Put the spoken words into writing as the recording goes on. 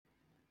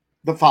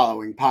The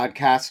following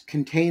podcast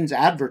contains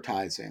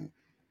advertising.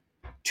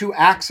 To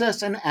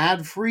access an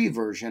ad-free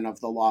version of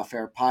the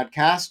Lawfare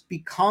podcast,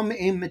 become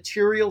a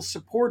material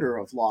supporter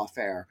of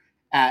Lawfare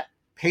at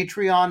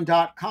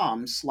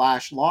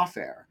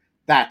patreon.com/lawfare.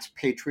 That's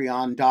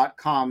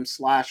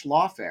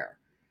patreon.com/lawfare.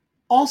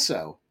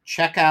 Also,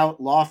 check out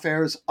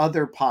Lawfare's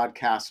other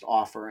podcast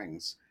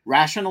offerings: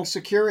 Rational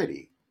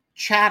Security,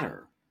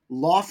 Chatter,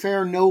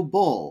 Lawfare No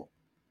Bull,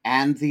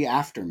 and The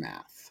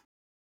Aftermath.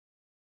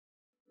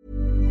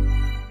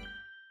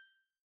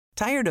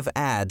 Tired of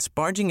ads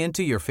barging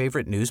into your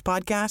favorite news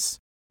podcasts?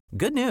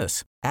 Good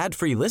news.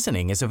 Ad-free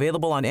listening is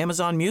available on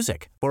Amazon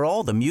Music for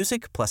all the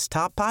music plus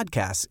top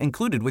podcasts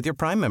included with your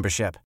Prime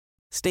membership.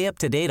 Stay up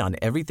to date on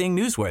everything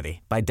newsworthy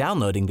by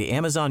downloading the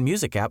Amazon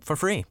Music app for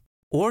free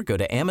or go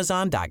to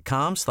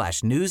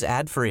amazon.com/news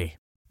ad free.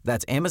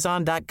 That's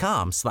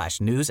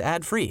amazon.com/news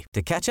ad free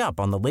to catch up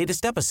on the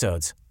latest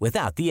episodes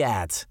without the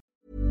ads.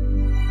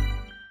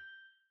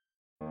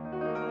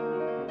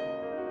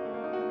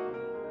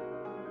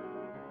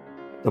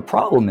 The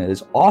problem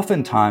is,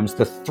 oftentimes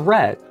the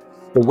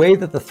way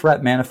that the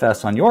threat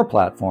manifests on your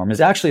platform is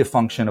actually a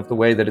function of the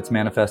way that it's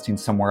manifesting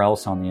somewhere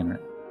else on the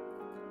internet.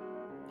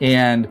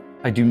 And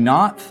I do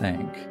not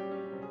think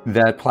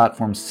that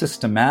platforms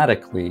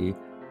systematically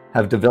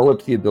have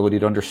developed the ability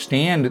to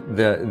understand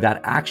that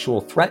actual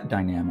threat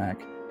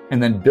dynamic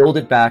and then build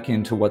it back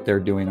into what they're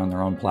doing on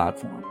their own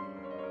platform.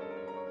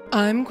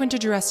 I'm Quinta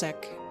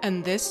Jurecic,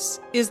 and this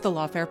is the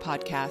Lawfare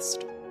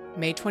Podcast,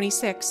 May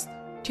 26th,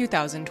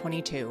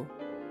 2022.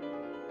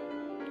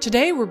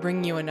 Today, we're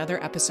bringing you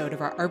another episode of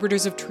our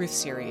Arbiters of Truth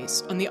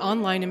series on the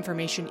online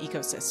information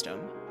ecosystem.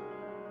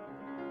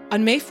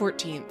 On May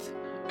 14th,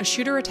 a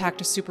shooter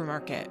attacked a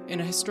supermarket in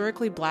a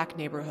historically black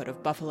neighborhood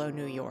of Buffalo,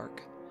 New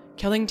York,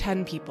 killing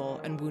 10 people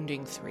and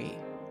wounding 3.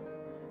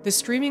 The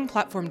streaming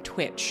platform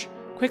Twitch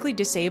quickly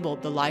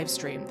disabled the live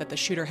stream that the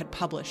shooter had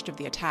published of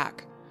the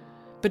attack,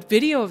 but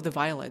video of the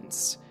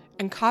violence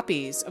and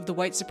copies of the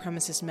white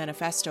supremacist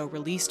manifesto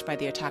released by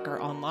the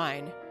attacker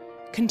online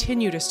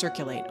continue to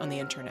circulate on the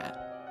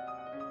internet.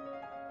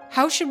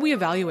 How should we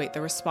evaluate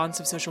the response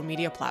of social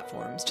media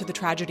platforms to the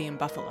tragedy in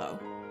Buffalo?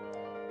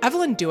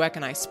 Evelyn Douek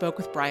and I spoke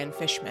with Brian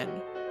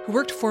Fishman, who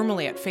worked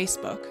formerly at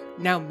Facebook,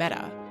 now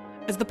Meta,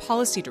 as the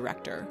policy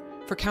director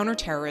for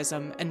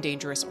counterterrorism and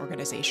dangerous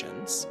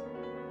organizations.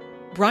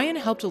 Brian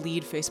helped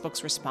lead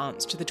Facebook's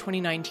response to the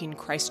 2019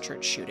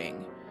 Christchurch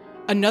shooting,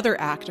 another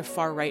act of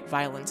far-right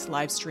violence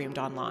live-streamed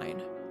online.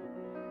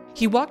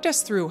 He walked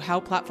us through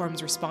how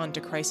platforms respond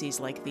to crises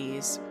like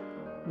these,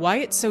 why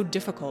it's so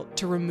difficult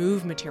to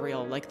remove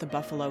material like the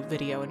Buffalo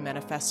video and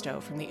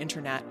manifesto from the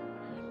internet,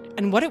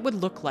 and what it would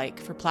look like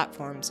for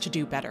platforms to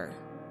do better.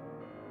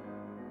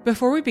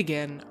 Before we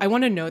begin, I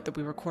want to note that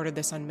we recorded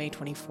this on May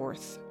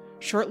 24th,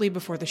 shortly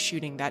before the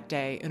shooting that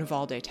day in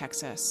Uvalde,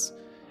 Texas,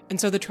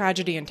 and so the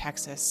tragedy in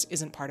Texas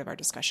isn't part of our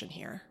discussion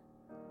here.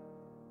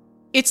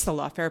 It's the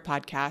Lawfare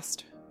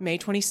Podcast, May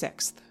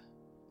 26th,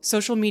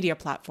 Social Media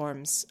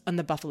Platforms and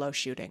the Buffalo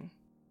Shooting.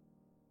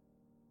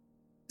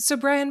 So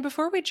Brian,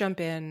 before we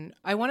jump in,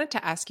 I wanted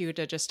to ask you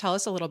to just tell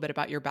us a little bit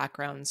about your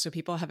background so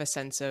people have a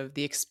sense of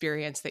the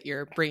experience that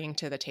you're bringing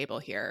to the table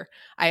here.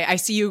 I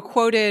see you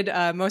quoted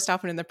most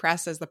often in the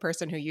press as the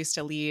person who used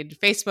to lead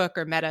Facebook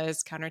or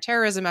Meta's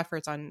counterterrorism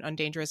efforts on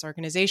dangerous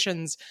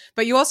organizations,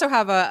 but you also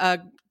have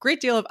a great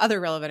deal of other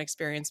relevant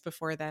experience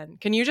before then.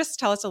 Can you just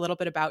tell us a little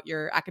bit about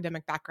your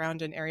academic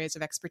background and areas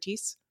of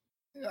expertise?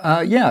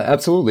 Yeah,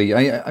 absolutely.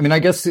 I mean, I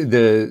guess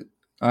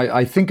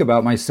I think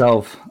about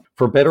myself,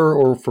 for better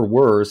or for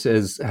worse,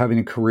 as having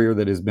a career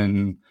that has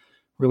been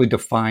really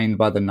defined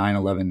by the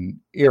 9/11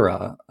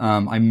 era.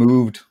 I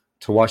moved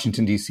to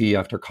Washington, D.C.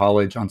 after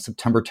college on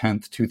September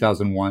 10th,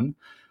 2001.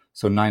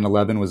 So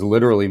 9/11 was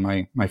literally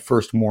my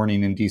first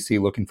morning in D.C.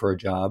 looking for a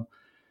job.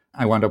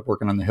 I wound up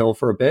working on the Hill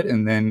for a bit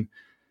and then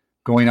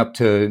going up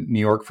to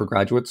New York for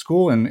graduate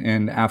school.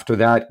 And after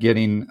that,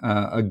 getting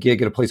a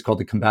gig at a place called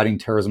the Combating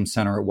Terrorism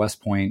Center at West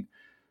Point,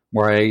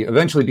 where I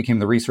eventually became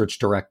the research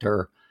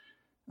director.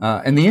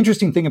 And the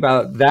interesting thing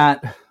about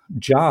that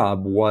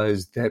job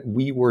was that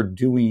we were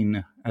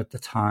doing at the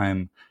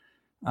time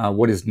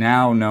what is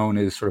now known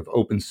as sort of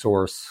open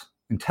source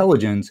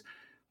intelligence,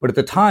 but at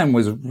the time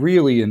was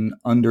really an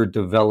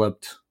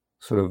underdeveloped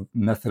sort of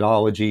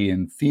methodology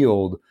and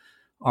field.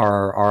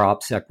 Our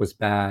OPSEC was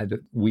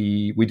bad.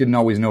 We didn't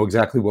always know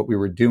exactly what we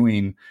were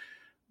doing,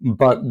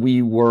 but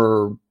we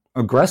were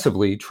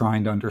aggressively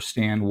trying to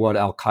understand what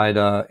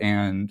Al-Qaeda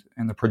and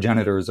the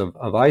progenitors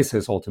of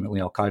ISIS,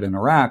 ultimately Al-Qaeda in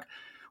Iraq,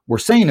 were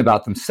saying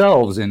about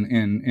themselves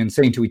and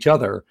saying to each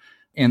other.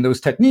 And those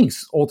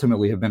techniques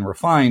ultimately have been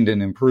refined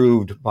and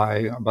improved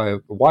by a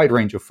wide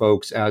range of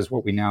folks as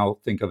what we now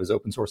think of as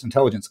open source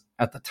intelligence.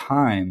 At the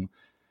time,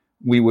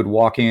 we would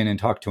walk in and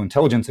talk to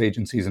intelligence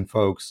agencies and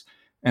folks,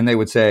 and they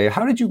would say,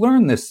 "How did you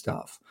learn this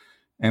stuff?"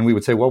 And we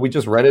would say, "Well, we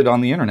just read it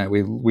on the internet.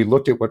 We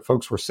looked at what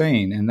folks were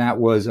saying." And that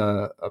was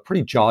a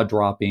pretty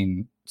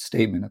jaw-dropping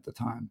statement at the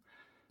time.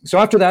 So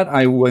after that,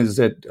 I was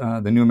at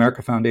the New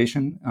America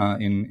Foundation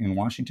in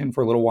Washington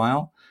for a little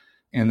while.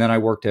 And then I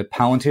worked at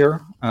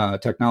Palantir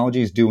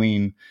Technologies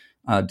doing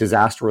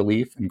disaster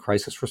relief and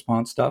crisis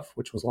response stuff,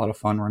 which was a lot of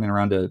fun, running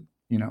around to,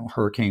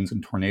 hurricanes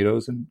and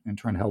tornadoes and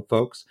trying to help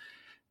folks.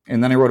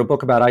 And then I wrote a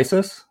book about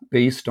ISIS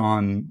based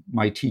on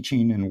my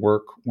teaching and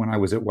work when I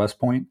was at West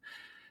Point.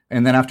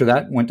 And then after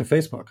that, went to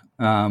Facebook,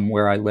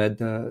 where I led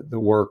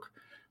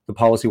the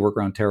policy work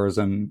around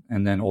terrorism,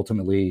 and then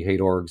ultimately hate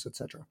orgs, et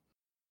cetera.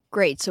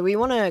 Great. So we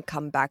want to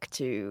come back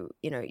to,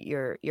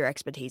 your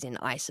expertise in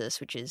ISIS,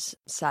 which is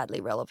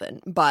sadly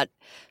relevant, but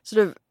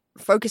sort of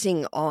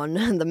focusing on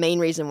the main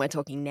reason we're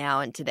talking now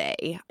and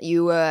today.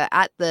 You were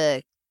at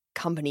the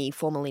company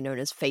formerly known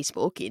as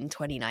Facebook in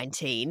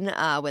 2019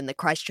 when the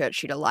Christchurch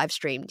shooter live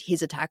streamed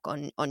his attack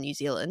on New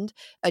Zealand,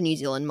 a New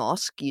Zealand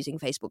mosque using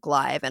Facebook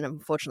Live. And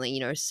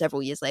unfortunately,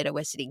 several years later,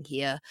 we're sitting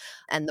here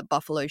and the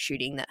Buffalo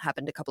shooting that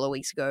happened a couple of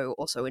weeks ago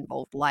also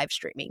involved live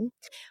streaming.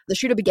 The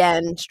shooter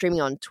began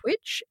streaming on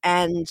Twitch,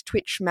 and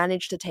Twitch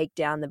managed to take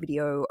down the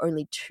video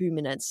only 2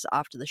 minutes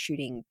after the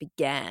shooting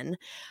began.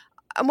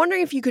 I'm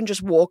wondering if you can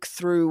just walk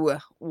through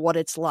what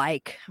it's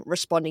like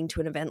responding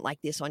to an event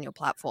like this on your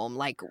platform.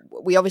 Like,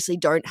 we obviously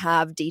don't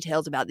have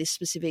details about this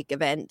specific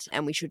event,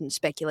 and we shouldn't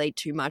speculate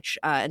too much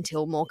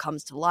until more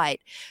comes to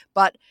light.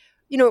 But,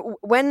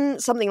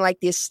 when something like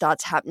this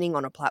starts happening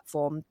on a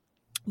platform,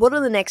 what are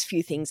the next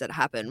few things that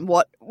happen?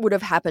 What would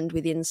have happened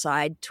with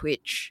inside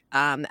Twitch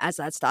as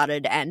that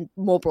started, and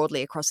more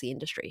broadly across the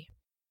industry?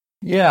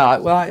 Yeah,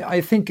 well,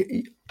 I think,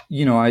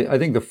 I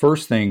think the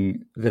first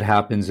thing that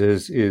happens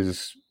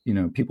is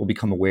people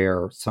become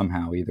aware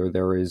somehow. Either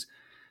there is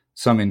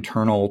some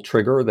internal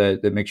trigger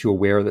that makes you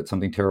aware that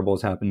something terrible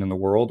has happened in the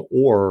world,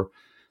 or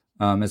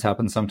as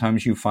happens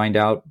sometimes, you find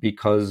out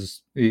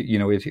because,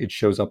 it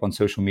shows up on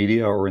social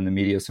media or in the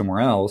media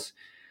somewhere else.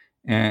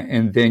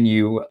 And then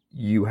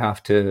you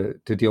have to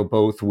deal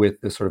both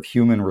with the sort of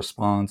human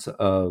response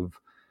of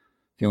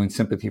feeling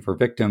sympathy for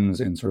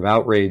victims and sort of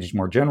outraged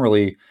more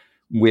generally,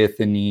 with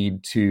the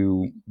need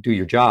to do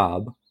your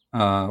job,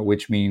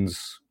 which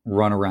means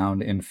run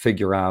around and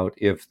figure out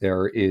if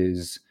there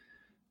is,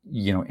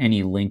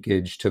 any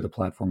linkage to the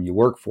platform you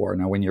work for.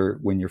 Now, when you're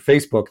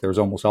Facebook, there's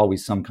almost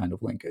always some kind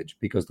of linkage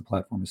because the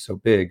platform is so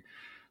big.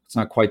 It's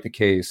not quite the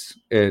case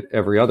at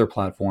every other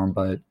platform,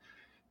 but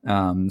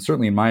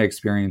certainly in my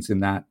experience in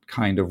that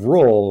kind of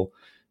role,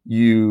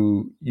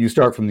 you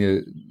start from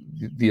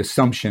the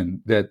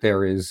assumption that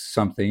there is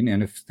something,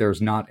 and if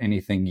there's not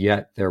anything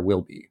yet, there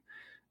will be.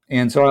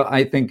 And so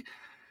I think,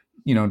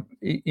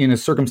 in a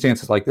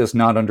circumstances like this,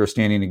 not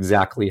understanding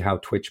exactly how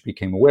Twitch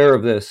became aware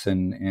of this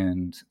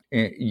and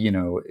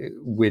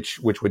which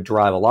would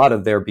drive a lot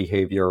of their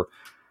behavior,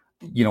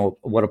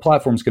 what a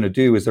platform's going to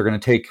do is they're going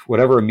to take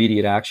whatever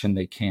immediate action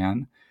they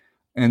can,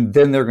 and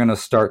then they're going to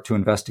start to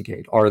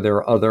investigate. Are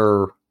there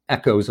other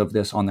echoes of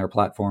this on their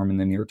platform in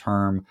the near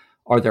term?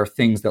 Are there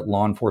things that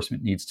law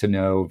enforcement needs to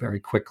know very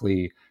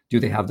quickly? Do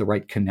they have the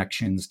right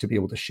connections to be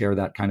able to share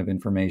that kind of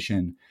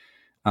information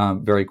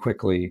very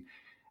quickly?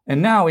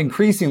 And now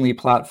increasingly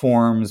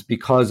platforms,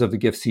 because of the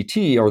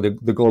GIFCT or the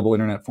Global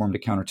Internet Forum to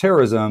Counter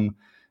Terrorism,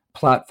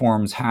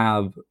 platforms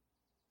have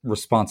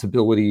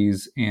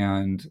responsibilities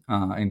and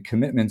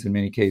commitments in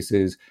many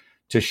cases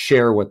to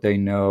share what they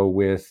know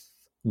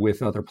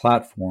with other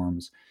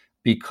platforms,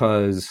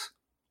 because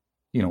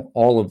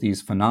all of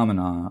these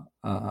phenomena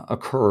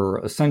occur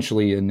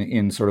essentially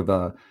in sort of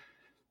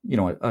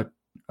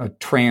a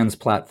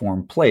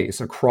trans-platform place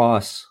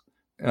across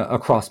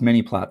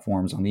many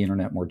platforms on the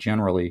internet more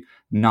generally,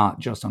 not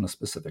just on a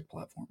specific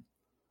platform.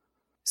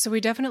 So we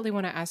definitely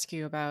want to ask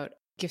you about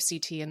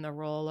GIFCT and the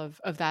role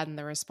of that in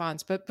the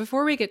response. But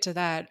before we get to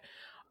that,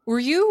 were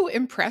you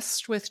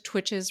impressed with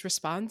Twitch's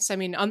response? I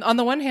mean, on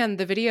the one hand,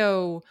 the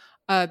video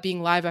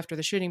being live after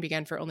the shooting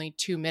began for only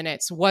 2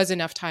 minutes was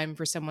enough time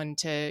for someone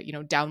to,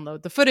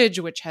 download the footage,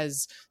 which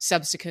has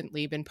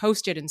subsequently been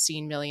posted and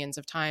seen millions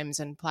of times,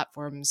 and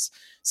platforms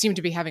seem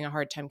to be having a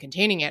hard time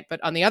containing it.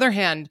 But on the other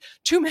hand,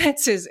 2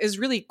 minutes is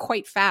really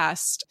quite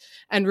fast.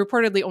 And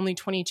reportedly only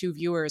 22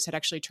 viewers had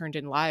actually turned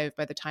in live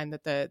by the time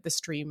that the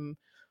stream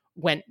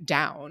went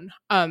down.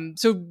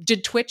 So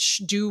did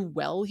Twitch do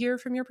well here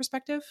from your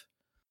perspective?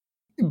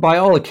 By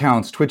all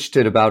accounts, Twitch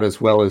did about as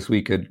well as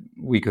we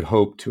could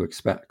hope to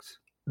expect.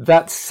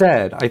 That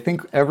said, I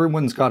think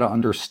everyone's got to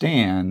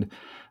understand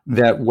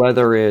that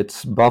whether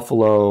it's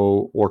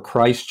Buffalo or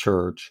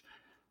Christchurch,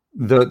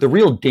 the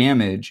real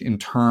damage in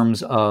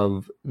terms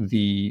of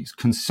the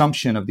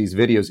consumption of these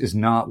videos is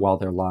not while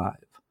they're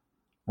live,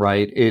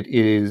 right?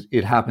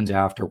 It happens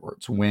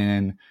afterwards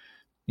when,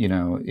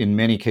 in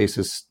many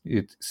cases,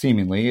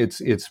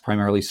 it's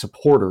primarily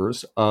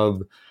supporters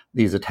of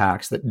these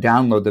attacks that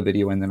download the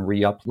video and then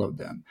re-upload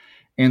them.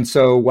 And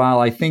so while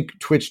I think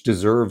Twitch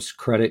deserves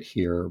credit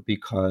here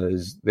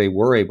because they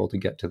were able to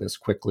get to this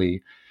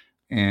quickly,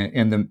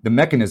 and the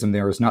mechanism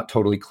there is not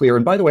totally clear.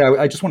 And by the way,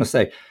 I just want to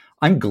say,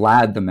 I'm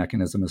glad the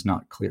mechanism is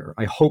not clear.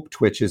 I hope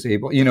Twitch is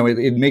able,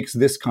 it makes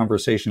this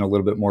conversation a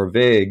little bit more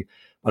vague,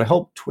 but I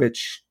hope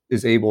Twitch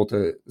is able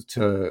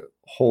to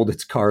hold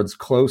its cards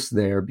close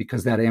there,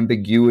 because that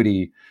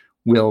ambiguity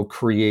will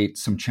create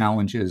some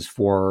challenges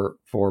for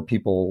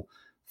people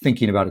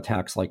thinking about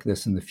attacks like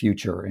this in the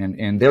future.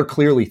 And they're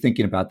clearly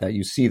thinking about that.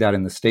 You see that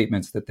in the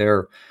statements that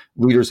their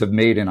leaders have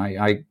made, and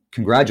I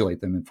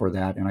congratulate them for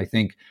that. And I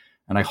think,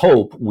 and I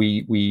hope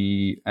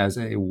we as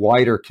a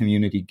wider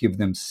community give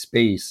them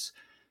space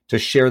to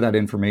share that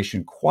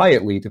information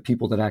quietly to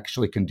people that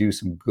actually can do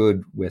some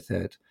good with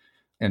it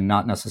and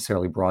not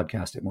necessarily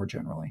broadcast it more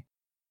generally.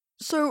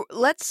 So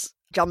let's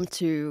jump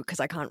to, because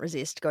I can't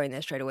resist going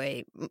there straight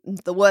away,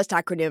 the worst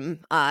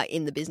acronym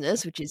in the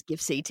business, which is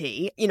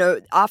GIFCT. You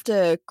know,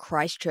 after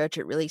Christchurch,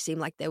 it really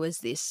seemed like there was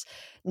this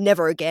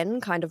never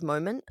again kind of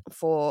moment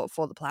for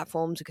the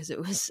platforms, because it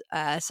was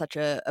such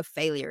a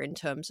failure in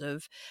terms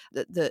of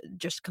the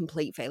just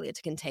complete failure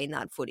to contain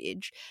that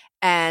footage.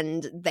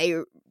 And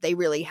they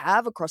really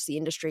have, across the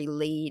industry,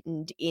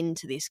 leaned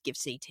into this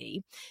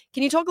GIFCT.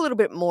 Can you talk a little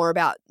bit more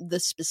about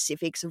the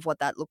specifics of what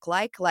that looked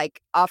like?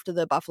 Like, after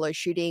the Buffalo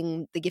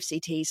shooting, the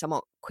GIFCT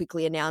somewhat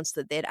quickly announced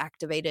that they'd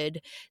activated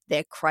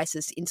their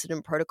crisis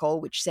incident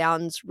protocol, which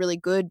sounds really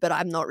good, but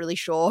I'm not really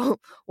sure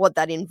what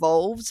that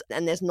involves.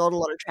 And there's not a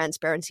lot of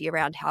transparency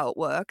around how it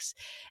works.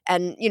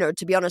 And, you know,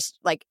 to be honest,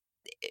 like,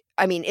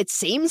 I mean, it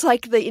seems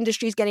like the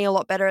industry is getting a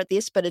lot better at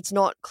this, but it's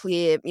not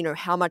clear, you know,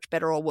 how much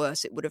better or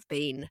worse it would have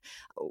been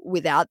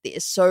without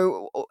this.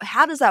 So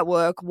how does that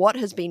work? What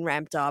has been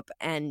ramped up,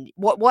 and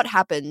what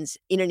happens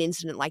in an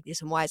incident like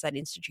this, and why is that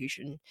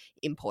institution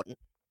important?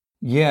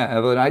 Yeah,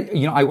 Evelyn,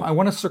 I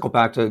want to circle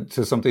back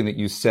to something that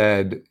you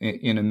said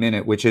in a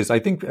minute, which is, I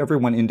think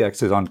everyone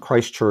indexes on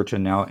Christchurch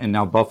and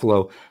now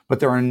Buffalo, but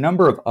there are a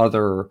number of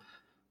other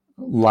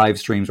live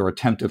streams or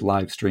attempted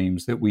live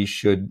streams that we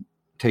should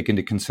take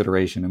into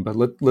consideration. But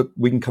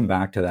we can come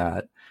back to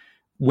that.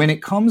 When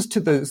it comes to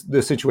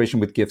the situation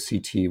with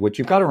GIFCT, what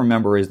you've got to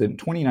remember is that in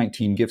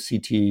 2019,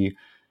 GIFCT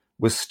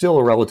was still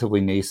a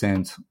relatively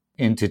nascent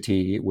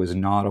entity. It was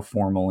not a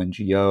formal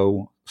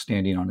NGO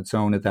standing on its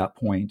own at that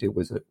point. It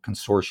was a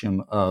consortium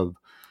of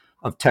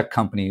tech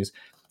companies.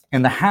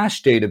 And the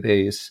hash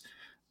database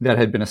that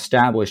had been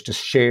established to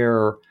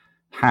share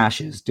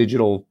hashes,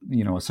 digital,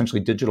 essentially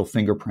digital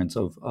fingerprints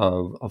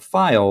of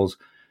files,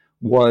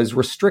 was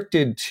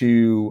restricted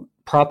to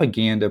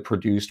propaganda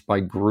produced by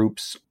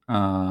groups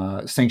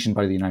sanctioned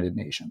by the United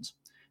Nations.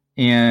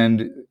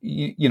 And,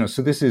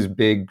 so this is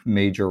big,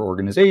 major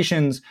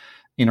organizations,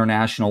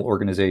 international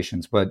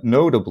organizations, but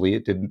notably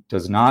it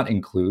does not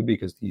include,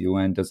 because the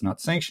UN does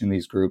not sanction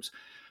these groups,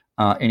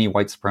 any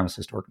white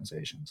supremacist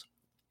organizations.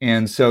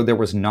 And so there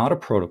was not a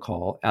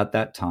protocol at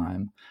that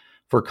time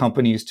for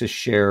companies to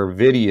share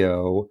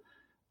video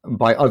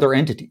by other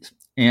entities.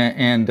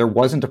 And there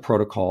wasn't a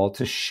protocol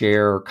to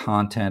share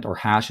content or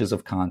hashes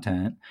of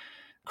content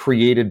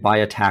created by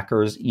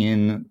attackers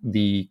in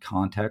the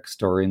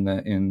context or in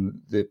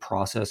the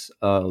process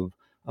of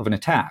an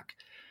attack.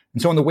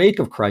 And so in the wake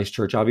of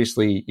Christchurch,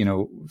 obviously,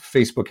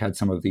 Facebook had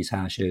some of these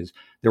hashes.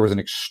 There was an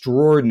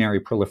extraordinary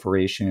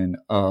proliferation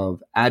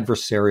of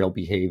adversarial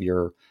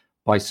behavior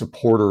by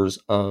supporters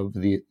of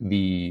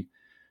the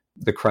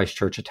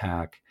Christchurch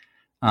attack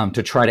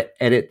to try to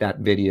edit that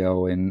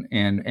video and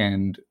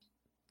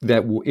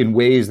that in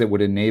ways that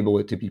would enable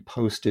it to be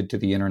posted to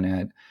the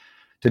internet,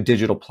 to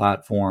digital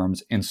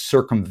platforms, and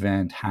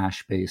circumvent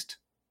hash-based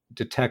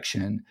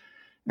detection.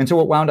 And so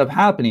what wound up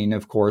happening,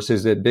 of course,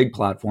 is that big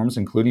platforms,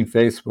 including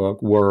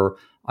Facebook, were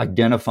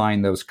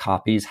identifying those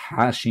copies,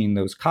 hashing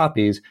those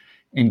copies,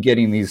 and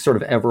getting these sort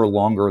of ever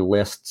longer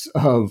lists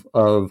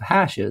of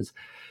hashes.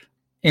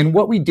 And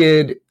what we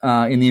did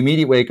in the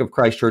immediate wake of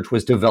Christchurch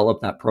was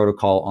develop that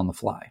protocol on the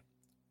fly.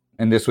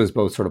 And this was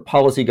both sort of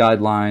policy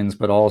guidelines,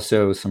 but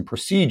also some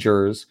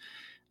procedures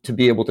to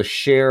be able to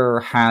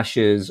share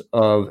hashes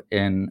of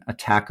an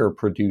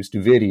attacker-produced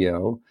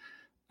video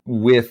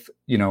with,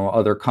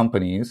 other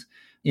companies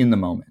in the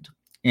moment.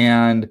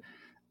 And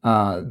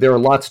there are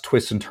lots of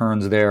twists and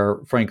turns there.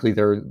 Frankly,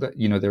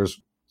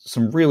 there's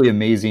some really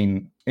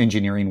amazing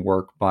engineering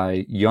work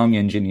by young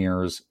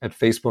engineers at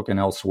Facebook and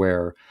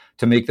elsewhere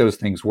to make those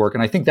things work.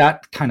 And I think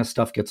that kind of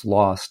stuff gets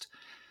lost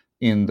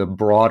in the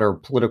broader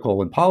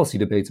political and policy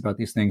debates about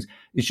these things.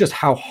 It's just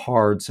how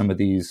hard some of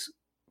these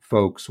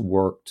folks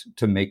worked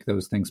to make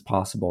those things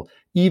possible,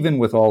 even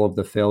with all of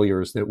the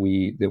failures that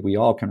we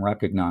all can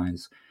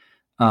recognize.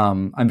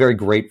 I'm very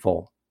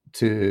grateful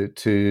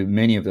to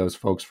many of those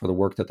folks for the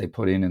work that they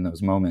put in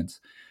those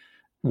moments.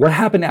 What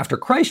happened after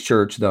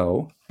Christchurch,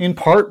 though, in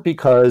part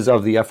because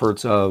of the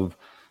efforts of,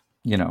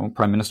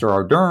 Prime Minister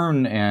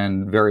Ardern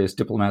and various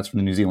diplomats from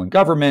the New Zealand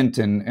government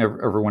and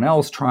everyone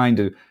else trying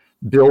to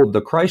build the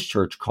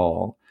Christchurch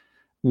call,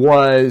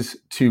 was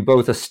to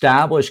both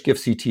establish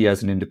GIFCT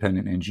as an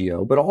independent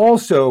NGO, but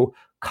also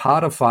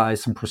codify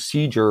some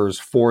procedures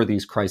for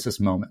these crisis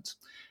moments.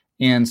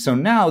 And so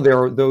now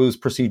those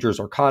procedures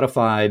are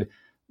codified.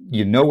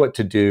 You know what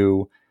to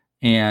do.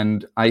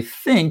 And I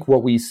think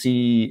what we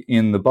see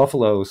in the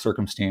Buffalo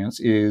circumstance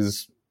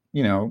is,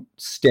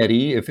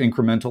 steady, if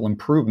incremental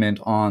improvement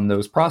on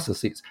those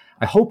processes.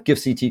 I hope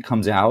GIFCT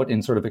comes out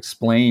and sort of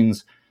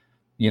explains,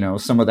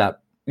 some of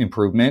that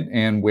improvement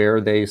and where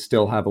they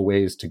still have a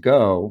ways to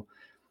go.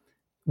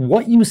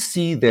 what you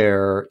see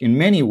there in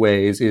many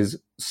ways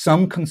is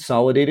some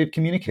consolidated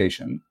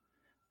communication.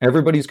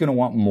 Everybody's going to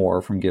want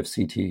more from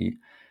GIFCT.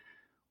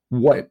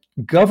 What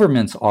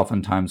governments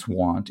oftentimes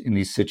want in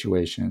these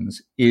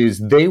situations is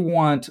they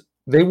want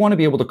to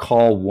be able to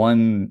call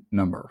one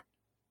number,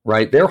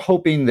 right? They're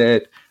hoping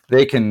that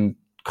they can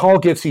call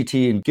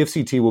GIFCT and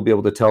GIFCT will be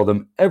able to tell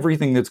them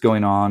everything that's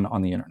going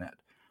on the internet.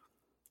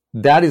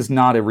 That is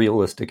not a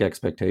realistic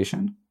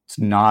expectation. It's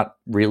not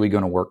really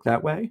going to work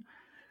that way.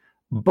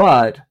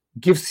 But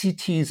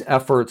GIFCT's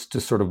efforts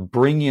to sort of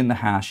bring in the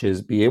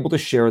hashes, be able to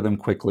share them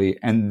quickly,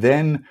 and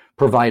then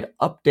provide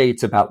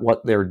updates about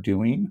what they're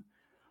doing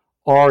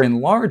are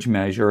in large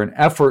measure an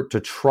effort to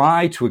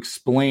try to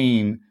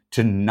explain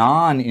to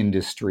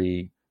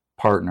non-industry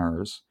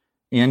partners,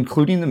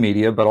 including the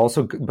media,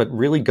 but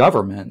really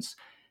governments,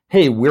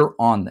 hey, we're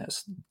on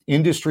this.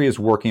 Industry is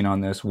working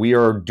on this. We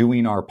are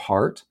doing our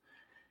part.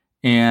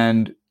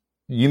 And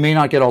you may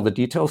not get all the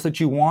details that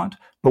you want,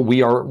 but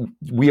we are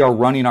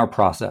running our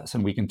process,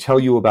 and we can tell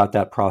you about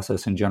that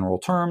process in general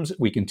terms.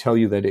 We can tell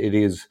you that it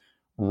is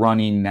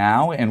running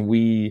now, and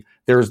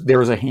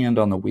there's a hand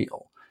on the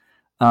wheel.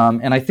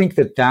 And I think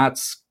that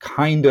that's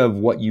kind of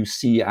what you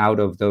see out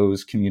of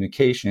those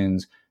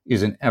communications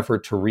is an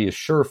effort to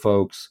reassure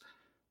folks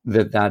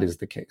that that is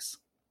the case.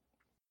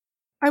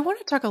 I want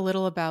to talk a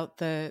little about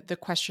the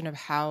question of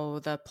how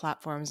the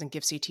platforms and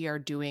GIFCT are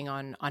doing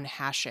on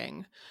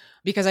hashing,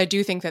 because I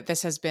do think that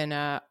this has been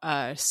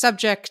a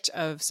subject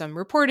of some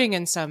reporting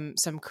and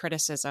some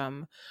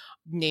criticism.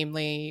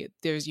 Namely,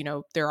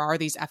 there are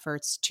these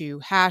efforts to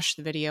hash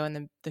the video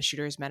and the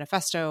shooter's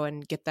manifesto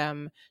and get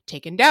them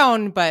taken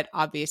down, but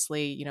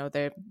obviously,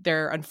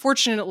 they're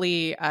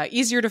unfortunately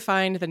easier to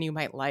find than you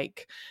might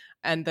like.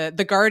 And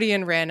the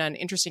Guardian ran an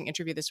interesting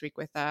interview this week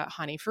with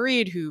Hani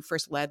Farid, who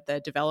first led the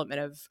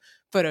development of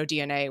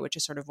PhotoDNA, which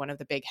is sort of one of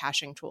the big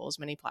hashing tools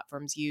many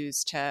platforms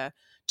use to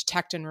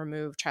detect and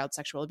remove child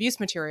sexual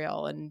abuse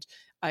material. And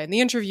in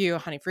the interview,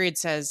 Hani Farid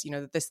says,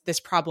 that this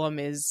problem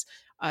is,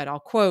 and I'll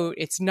quote,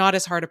 "It's not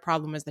as hard a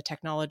problem as the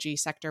technology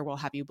sector will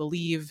have you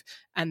believe,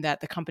 and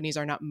that the companies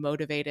are not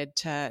motivated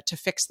to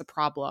fix the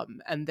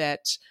problem, and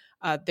that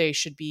they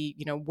should be,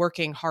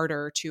 working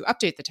harder to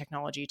update the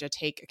technology to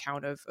take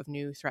account of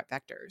new threat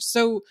vectors."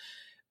 So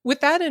with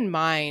that in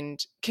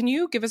mind, can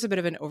you give us a bit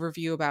of an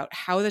overview about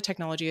how the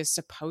technology is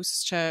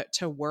supposed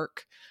to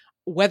work,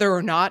 whether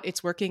or not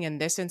it's working in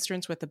this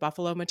instance with the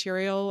Buffalo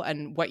material,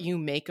 and what you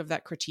make of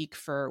that critique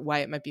for why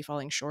it might be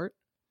falling short?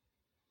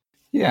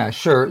 Yeah,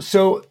 sure.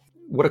 So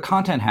what a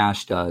content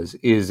hash does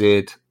is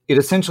it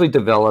essentially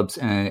develops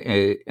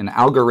an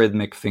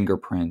algorithmic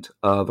fingerprint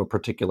of a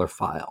particular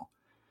file.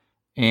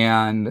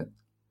 And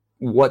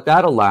what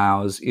that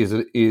allows is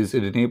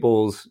it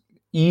enables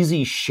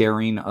easy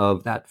sharing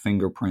of that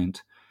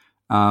fingerprint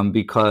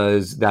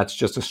because that's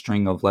just a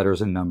string of letters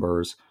and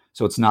numbers.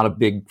 So it's not a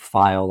big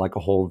file like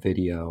a whole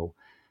video.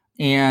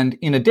 And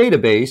in a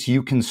database,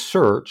 you can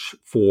search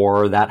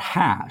for that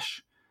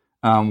hash,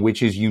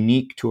 which is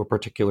unique to a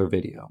particular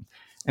video.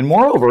 And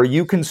moreover,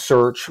 you can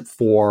search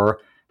for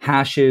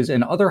hashes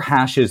and other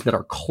hashes that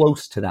are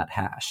close to that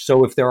hash.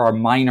 So if there are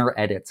minor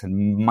edits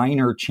and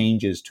minor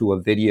changes to a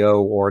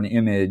video or an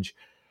image,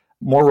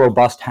 more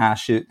robust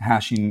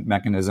hashing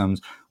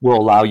mechanisms will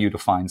allow you to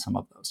find some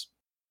of those.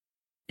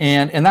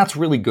 And that's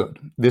really good.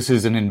 This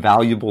is an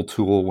invaluable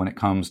tool when it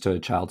comes to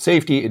child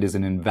safety. It is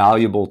an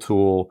invaluable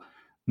tool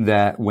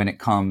that when it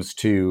comes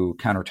to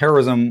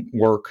counterterrorism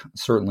work,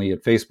 certainly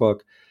at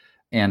Facebook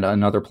and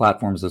on other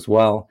platforms as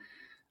well.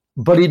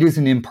 But it is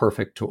an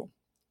imperfect tool.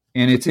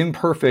 And it's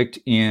imperfect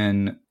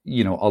in,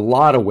 a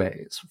lot of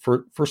ways.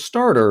 For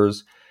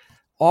starters,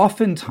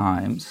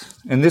 oftentimes,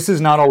 and this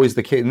is not always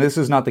the case, and this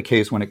is not the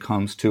case when it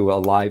comes to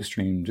a live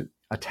streamed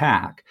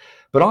attack,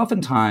 but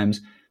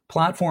oftentimes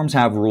platforms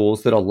have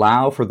rules that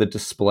allow for the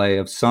display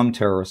of some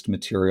terrorist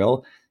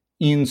material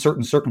in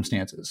certain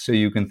circumstances. So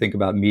you can think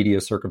about media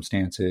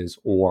circumstances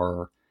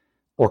or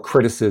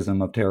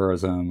criticism of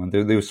terrorism and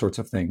those sorts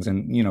of things.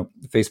 And,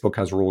 Facebook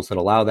has rules that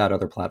allow that.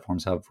 Other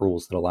platforms have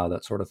rules that allow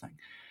that sort of thing.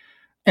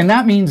 And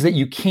that means that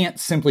you can't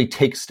simply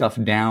take stuff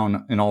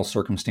down in all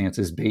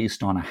circumstances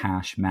based on a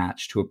hash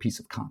match to a piece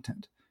of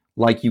content,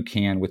 like you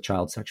can with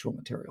child sexual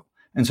material.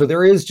 And so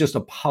there is just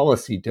a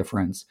policy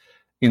difference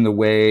in the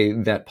way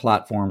that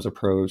platforms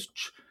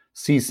approach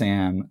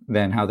CSAM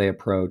than how they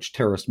approach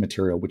terrorist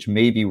material, which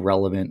may be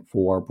relevant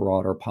for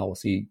broader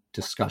policy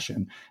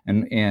discussion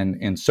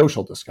and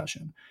social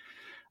discussion.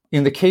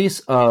 In the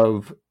case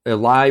of a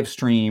live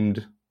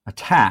streamed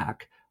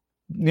attack,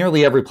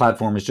 nearly every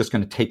platform is just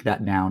going to take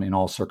that down in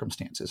all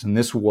circumstances. And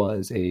this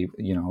was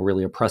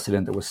really a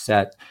precedent that was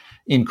set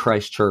in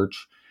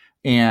Christchurch,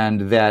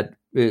 and that,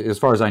 as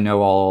far as I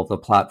know, all of the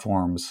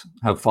platforms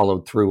have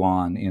followed through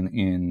on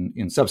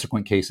in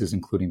subsequent cases,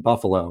 including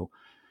Buffalo.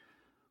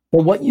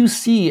 But what you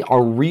see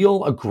are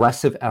real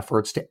aggressive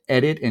efforts to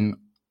edit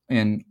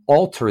and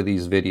alter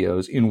these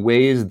videos in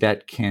ways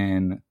that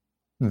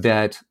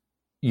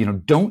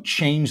don't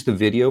change the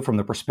video from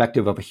the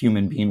perspective of a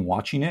human being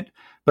watching it,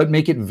 but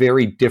make it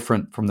very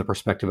different from the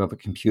perspective of a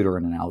computer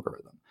and an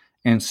algorithm.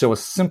 And so a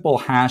simple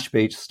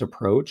hash-based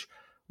approach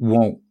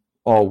won't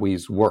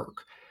always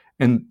work.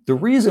 And the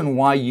reason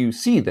why you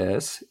see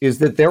this is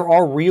that there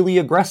are really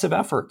aggressive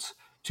efforts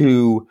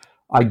to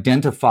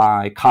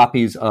identify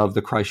copies of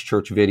the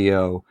Christchurch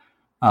video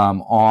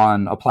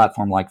on a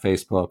platform like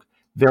Facebook.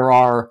 There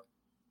are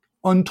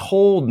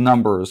untold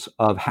numbers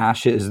of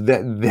hashes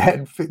that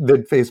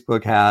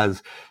Facebook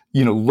has,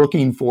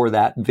 looking for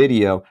that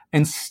video,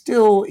 and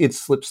still it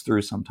slips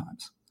through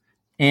sometimes.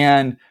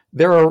 And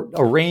there are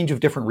a range of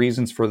different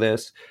reasons for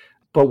this.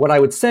 But what I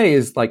would say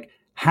is, like,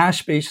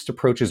 hash-based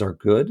approaches are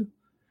good.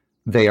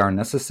 They are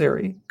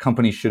necessary.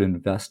 Companies should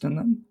invest in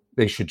them.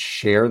 They should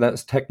share that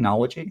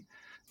technology,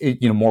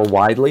 more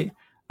widely,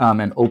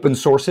 and open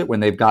source it when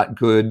they've got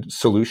good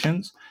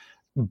solutions.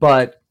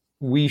 But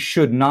we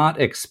should not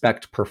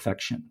expect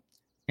perfection.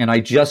 And I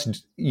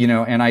just,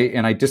 and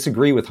I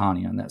disagree with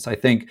Hani on this. I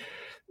think,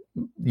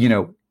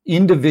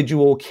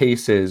 individual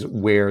cases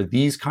where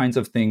these kinds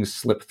of things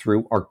slip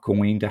through are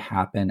going to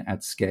happen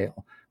at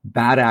scale.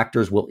 Bad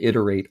actors will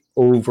iterate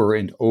over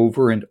and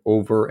over and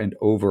over and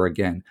over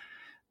again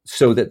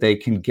so that they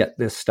can get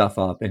this stuff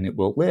up and it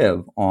will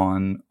live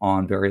on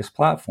various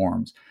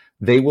platforms.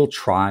 They will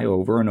try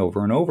over and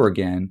over and over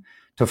again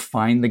to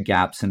find the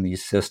gaps in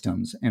these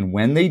systems. And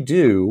when they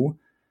do,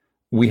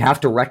 we have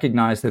to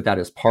recognize that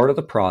is part of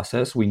the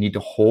process. We need to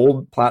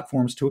hold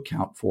platforms to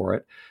account for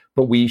it.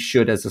 But we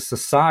should, as a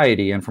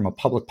society and from a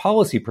public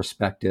policy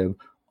perspective,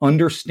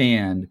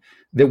 understand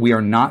that we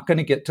are not going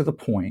to get to the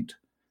point.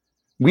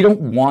 We don't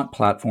want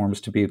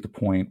platforms to be at the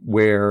point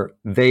where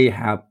they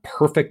have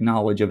perfect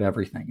knowledge of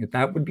everything.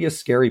 That would be a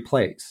scary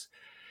place.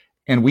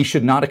 And we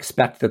should not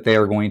expect that they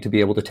are going to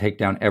be able to take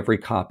down every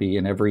copy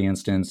in every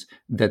instance,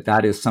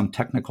 that is some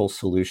technical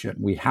solution.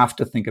 We have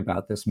to think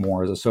about this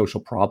more as a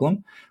social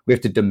problem. We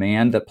have to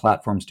demand that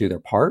platforms do their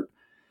part.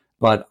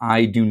 But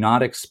I do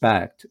not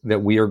expect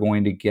that we are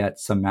going to get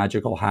some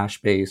magical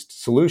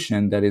hash-based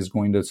solution that is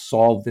going to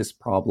solve this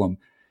problem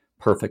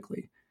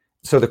perfectly.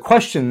 So the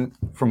question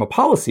from a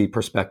policy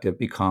perspective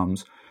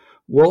becomes,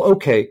 well,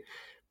 okay,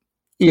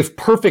 if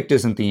perfect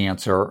isn't the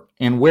answer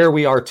and where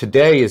we are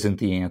today isn't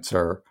the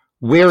answer,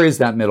 where is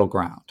that middle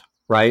ground,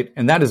 right?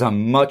 And that is a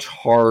much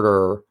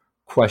harder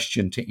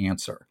question to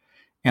answer.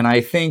 And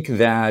I think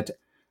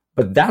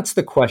but that's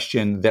the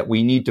question that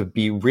we need to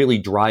be really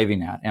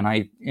driving at.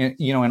 And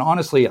and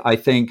honestly, I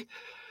think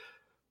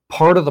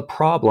part of the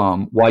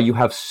problem, why you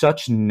have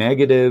such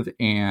negative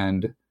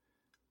and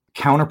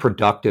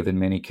counterproductive, in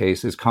many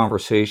cases,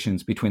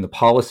 conversations between the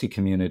policy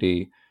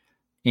community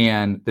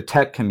and the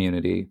tech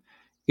community,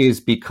 is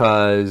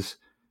because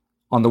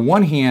on the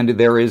one hand,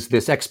 there is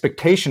this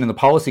expectation in the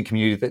policy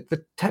community that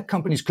the tech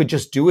companies could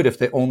just do it if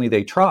only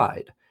they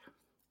tried.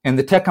 And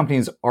the tech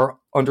companies are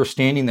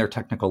understanding their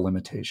technical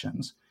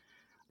limitations.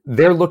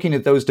 They're looking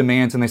at those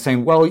demands and they're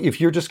saying, well, if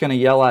you're just going to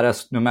yell at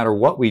us no matter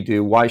what we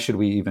do, why should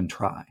we even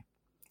try?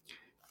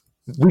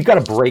 We've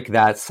got to break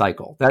that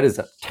cycle. That is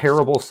a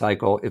terrible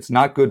cycle. It's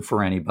not good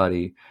for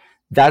anybody.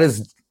 That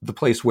is the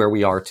place where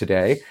we are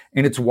today.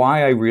 And it's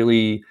why I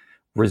really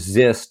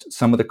resist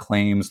some of the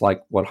claims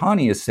like what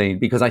Hani is saying,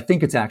 because I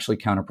think it's actually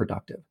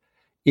counterproductive.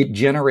 It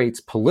generates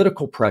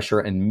political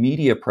pressure and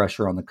media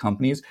pressure on the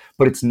companies,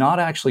 but it's not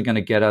actually going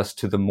to get us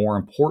to the more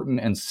important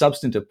and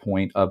substantive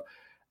point of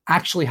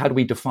actually how do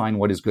we define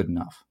what is good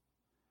enough?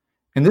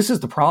 And this is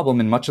the problem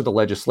in much of the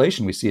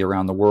legislation we see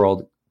around the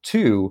world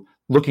too,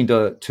 looking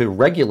to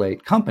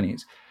regulate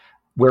companies,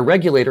 where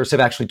regulators have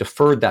actually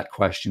deferred that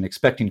question,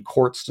 expecting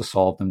courts to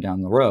solve them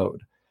down the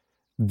road.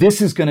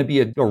 This is going to be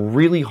a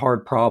really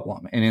hard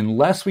problem. And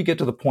unless we get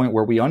to the point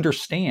where we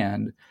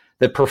understand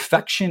that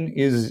perfection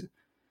is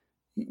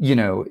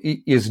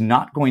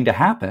not going to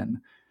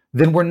happen,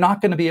 then we're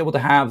not going to be able to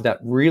have that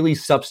really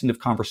substantive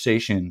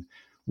conversation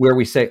where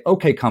we say,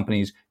 okay,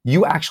 companies,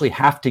 you actually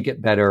have to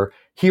get better.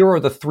 Here are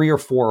the 3 or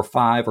 4 or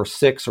 5 or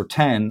 6 or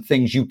 10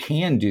 things you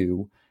can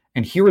do.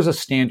 And here is a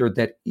standard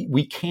that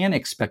we can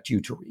expect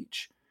you to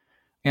reach.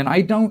 And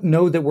I don't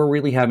know that we're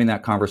really having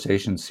that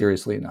conversation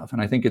seriously enough.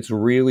 And I think it's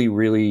really,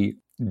 really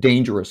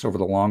dangerous over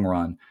the long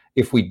run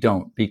if we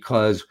don't,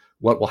 because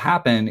what will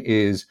happen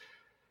is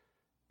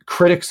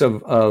critics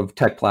of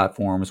tech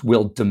platforms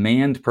will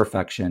demand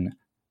perfection.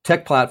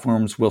 Tech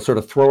platforms will sort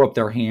of throw up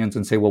their hands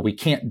and say, well, we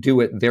can't do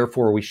it,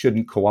 therefore we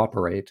shouldn't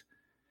cooperate.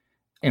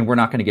 And we're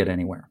not going to get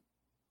anywhere.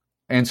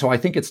 And so I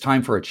think it's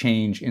time for a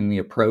change in the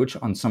approach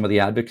on some of the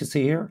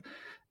advocacy here,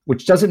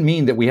 which doesn't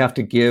mean that we have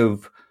to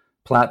give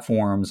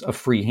platforms a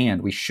free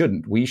hand. We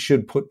shouldn't. We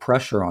should put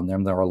pressure on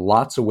them. There are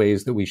lots of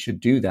ways that we should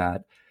do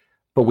that.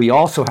 But we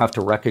also have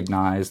to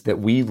recognize that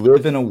we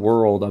live in a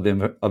world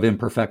of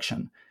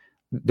imperfection.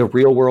 The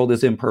real world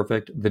is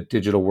imperfect. The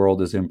digital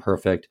world is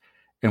imperfect.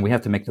 And we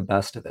have to make the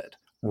best of it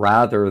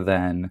rather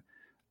than,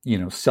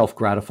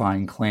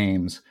 self-gratifying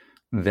claims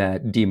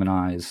that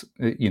demonize,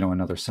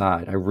 another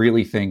side. I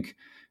really think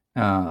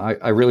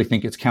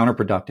it's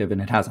counterproductive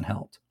and it hasn't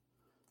helped.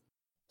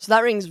 So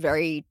that rings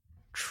very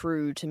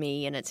true to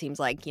me, and it seems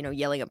like,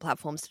 yelling at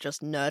platforms to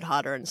just nerd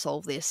harder and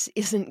solve this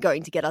isn't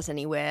going to get us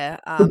anywhere.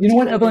 But you know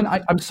what, Evelyn,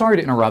 I'm sorry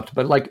to interrupt,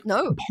 but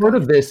no, part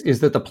of this is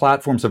that the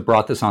platforms have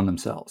brought this on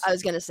themselves. I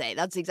was going to say,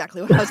 that's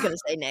exactly what I was going to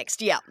say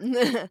next. Yeah.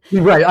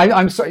 Right.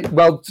 I'm sorry.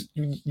 Well,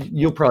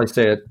 you'll probably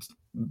say it.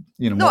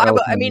 No, I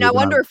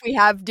wonder if we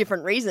have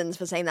different reasons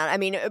for saying that. I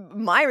mean,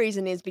 my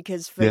reason is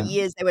because for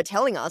years they were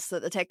telling us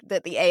that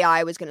the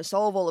AI was going to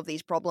solve all of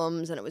these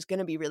problems and it was going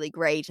to be really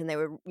great. And they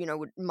were,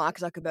 Mark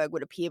Zuckerberg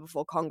would appear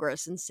before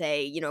Congress and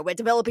say, we're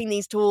developing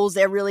these tools.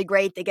 They're really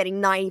great. They're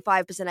getting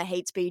 95% of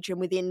hate speech, and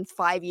within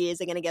 5 years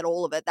they're going to get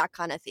all of it. That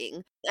kind of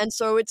thing. And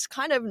so it's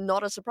kind of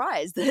not a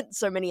surprise that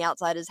so many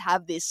outsiders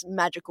have this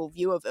magical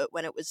view of it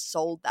when it was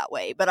sold that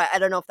way. But I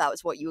don't know if that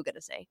was what you were going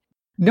to say.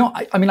 No,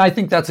 I mean, I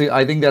think that's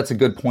a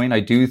good point.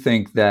 I do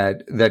think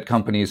that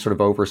companies sort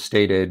of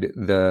overstated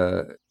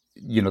the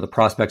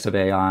prospects of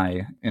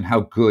AI and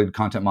how good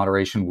content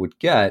moderation would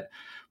get.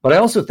 But I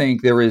also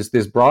think there is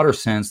this broader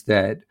sense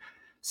that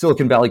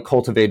Silicon Valley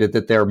cultivated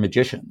that they're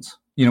magicians,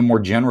 more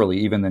generally,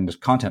 even than just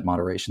content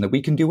moderation, that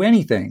we can do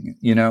anything,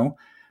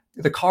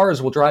 the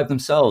cars will drive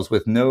themselves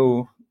with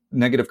no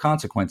negative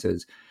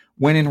consequences.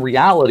 When in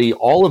reality,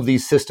 all of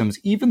these systems,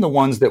 even the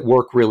ones that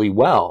work really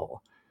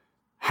well,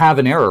 have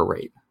an error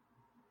rate.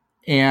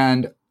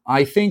 And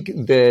I think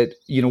that,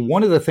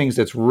 one of the things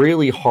that's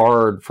really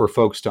hard for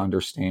folks to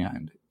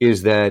understand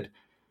is that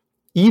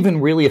even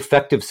really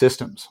effective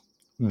systems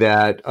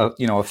that, a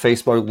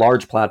Facebook,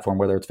 large platform,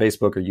 whether it's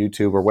Facebook or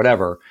YouTube or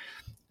whatever,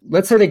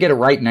 let's say they get it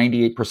right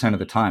 98% of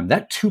the time,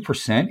 that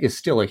 2% is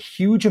still a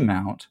huge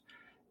amount.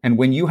 And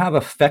when you have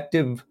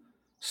effective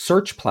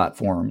search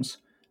platforms,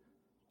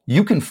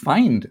 you can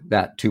find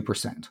that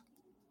 2%,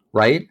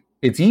 right?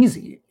 It's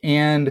easy.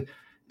 And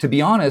to be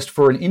honest,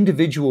 for an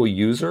individual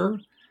user,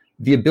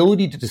 the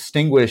ability to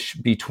distinguish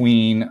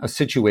between a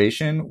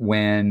situation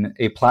when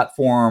a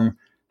platform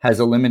has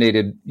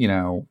eliminated,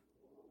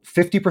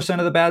 50%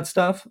 of the bad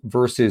stuff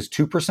versus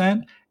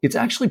 2%, it's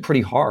actually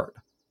pretty hard.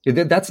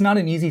 That's not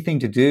an easy thing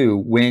to do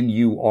when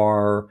you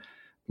are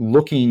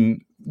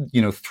looking,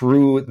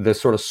 through the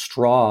sort of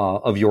straw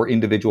of your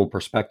individual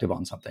perspective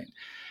on something.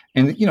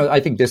 And, I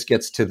think this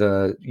gets to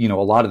the, a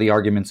lot of the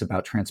arguments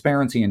about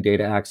transparency and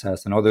data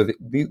access and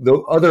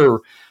the other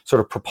sort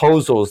of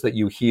proposals that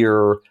you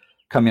hear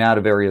coming out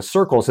of various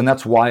circles. And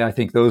that's why I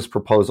think those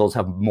proposals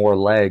have more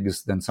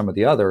legs than some of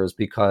the others,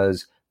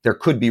 because there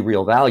could be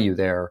real value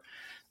there.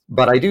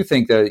 But I do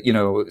think that,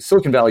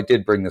 Silicon Valley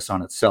did bring this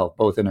on itself,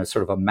 both in a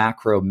sort of a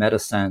macro meta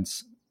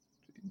sense,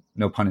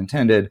 no pun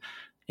intended,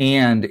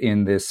 and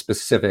in this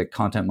specific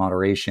content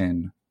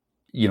moderation,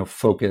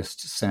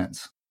 focused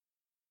sense.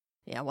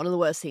 Yeah, one of the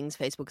worst things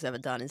Facebook's ever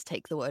done is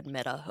take the word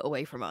meta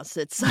away from us.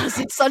 It's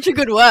such a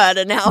good word,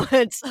 and now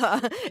it's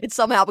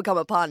somehow become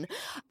a pun.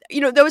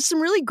 There was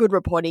some really good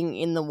reporting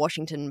in the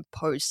Washington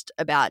Post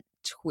about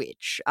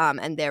Twitch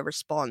and their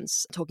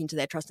response, talking to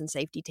their trust and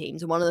safety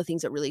teams. And one of the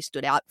things that really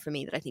stood out for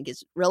me that I think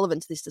is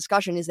relevant to this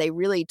discussion is they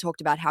really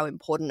talked about how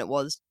important it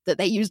was that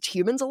they used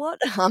humans a lot,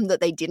 that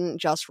they didn't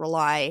just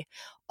rely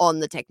on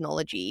the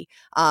technology,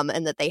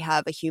 and that they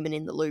have a human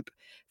in the loop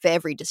for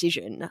every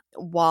decision.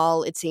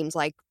 While it seems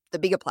like the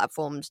bigger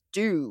platforms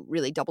do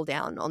really double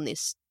down on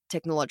this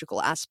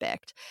technological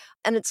aspect.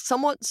 And it's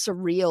somewhat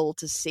surreal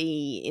to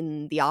see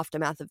in the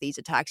aftermath of these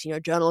attacks,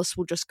 journalists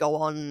will just go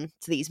on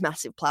to these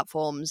massive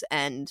platforms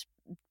and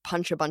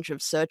punch a bunch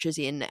of searches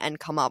in and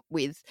come up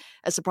with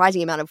a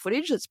surprising amount of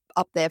footage that's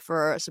up there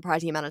for a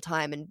surprising amount of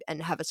time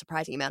and have a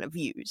surprising amount of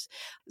views.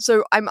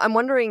 So I'm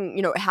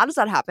wondering, how does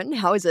that happen?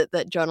 How is it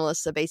that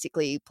journalists are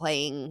basically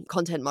playing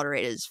content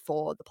moderators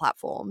for the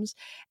platforms?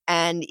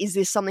 And is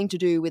this something to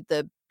do with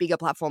the bigger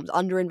platforms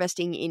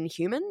underinvesting in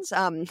humans?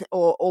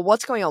 Or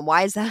what's going on?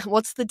 Why is that?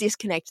 What's the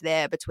disconnect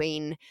there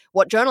between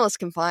what journalists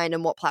can find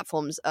and what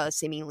platforms are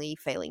seemingly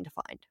failing to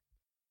find?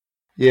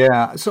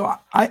 Yeah, so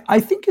I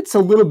think it's a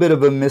little bit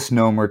of a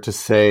misnomer to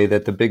say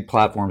that the big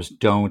platforms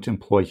don't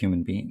employ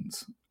human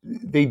beings.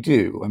 They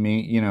do. I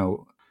mean,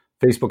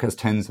 Facebook has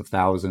tens of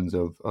thousands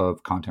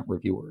of content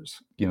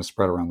reviewers,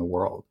 spread around the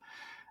world.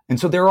 And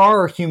so there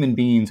are human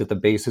beings at the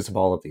basis of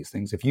all of these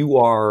things. If you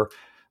are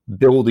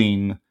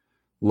building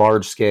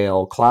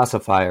large-scale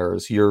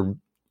classifiers, you're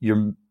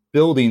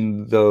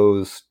building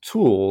those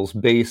tools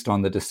based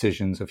on the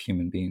decisions of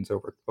human beings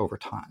over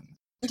time.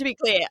 To be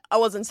clear, I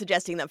wasn't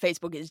suggesting that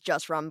Facebook is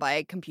just run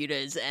by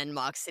computers and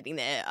Mark's sitting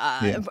there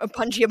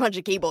punching a bunch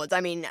of keyboards.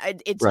 I mean,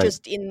 it's right.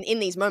 Just in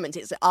these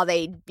moments, are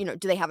they, do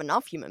they have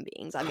enough human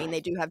beings? I mean,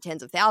 they do have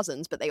tens of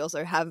thousands, but they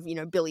also have,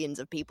 billions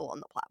of people on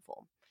the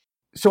platform.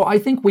 So I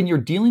think when you're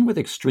dealing with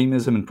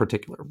extremism in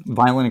particular,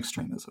 violent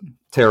extremism,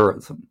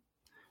 terrorism,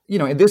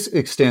 and this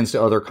extends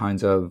to other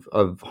kinds of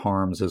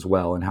harms as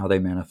well and how they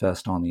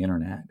manifest on the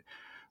internet.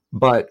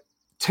 But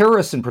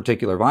terrorists in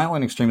particular,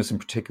 violent extremists in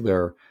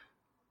particular,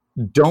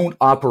 don't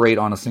operate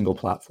on a single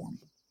platform,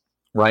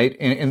 right?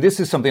 And this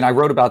is something I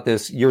wrote about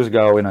this years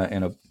ago in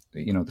a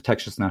the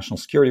Texas National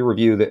Security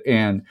Review.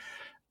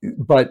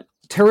 But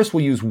terrorists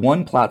will use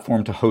one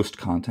platform to host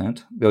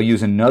content. They'll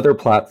use another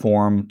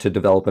platform to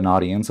develop an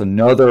audience,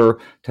 another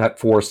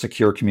for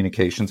secure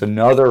communications,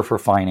 another for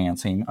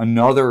financing,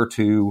 another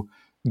to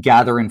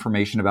gather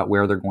information about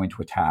where they're going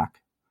to attack.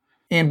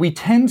 And we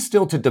tend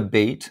still to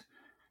debate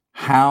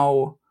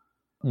how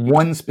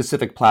one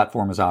specific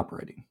platform is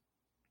operating,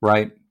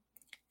 right?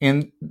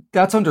 And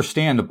that's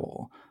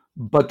understandable,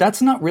 but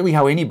that's not really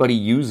how anybody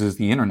uses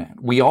the internet.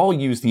 We all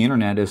use the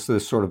internet as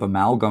this sort of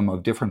amalgam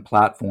of different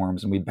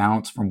platforms, and we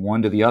bounce from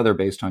one to the other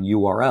based on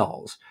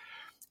URLs.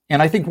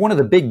 And I think one of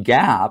the big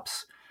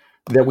gaps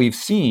that we've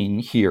seen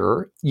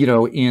here,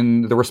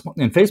 in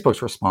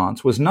Facebook's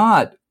response was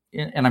not,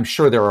 and I'm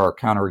sure there are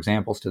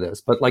counterexamples to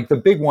this, but like the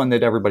big one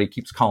that everybody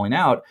keeps calling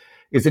out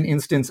is an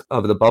instance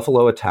of the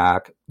Buffalo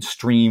attack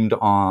streamed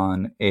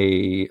on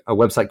a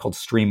website called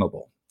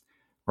Streamable,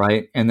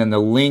 right? And then the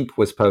link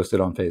was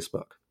posted on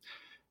Facebook.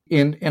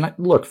 And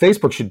look,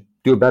 Facebook should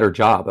do a better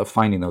job of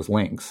finding those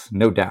links,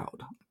 no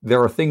doubt.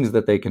 There are things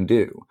that they can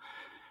do.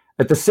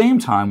 At the same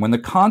time, when the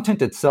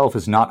content itself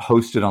is not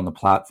hosted on the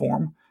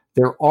platform,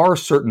 there are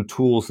certain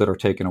tools that are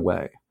taken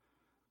away,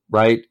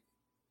 right?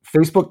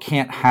 Facebook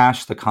can't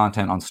hash the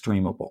content on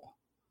Streamable.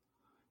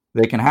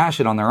 They can hash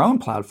it on their own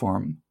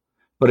platform,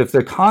 but if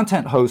the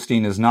content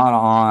hosting is not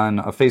on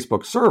a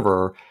Facebook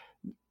server,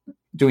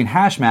 doing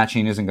hash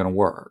matching isn't going to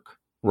work,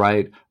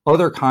 right?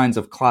 Other kinds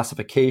of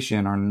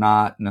classification are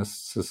not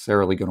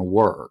necessarily going to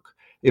work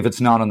if it's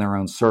not on their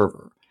own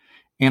server.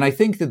 And I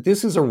think that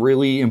this is a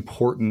really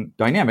important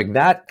dynamic.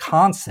 That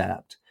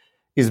concept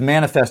is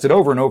manifested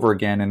over and over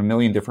again in a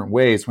million different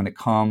ways when it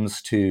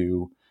comes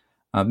to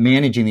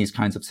managing these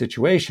kinds of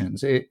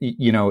situations.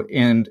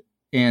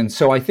 And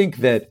so I think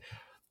that,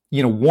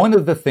 one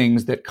of the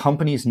things that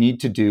companies need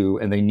to do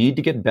and they need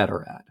to get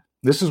better at,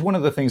 this is one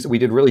of the things that we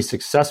did really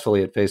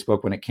successfully at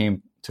Facebook when it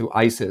came to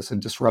ISIS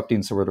and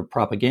disrupting sort of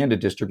propaganda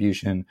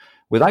distribution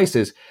with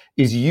ISIS,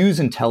 is use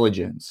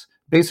intelligence.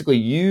 Basically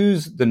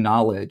use the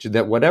knowledge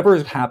that whatever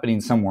is happening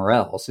somewhere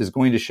else is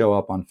going to show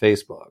up on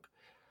Facebook.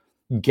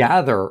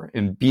 Gather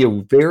and be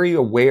very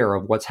aware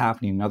of what's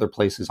happening in other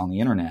places on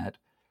the internet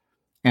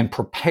and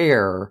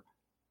prepare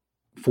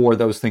for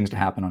those things to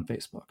happen on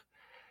Facebook.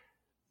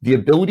 The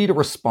ability to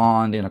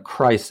respond in a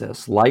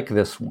crisis like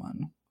this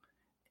one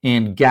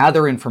and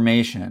gather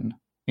information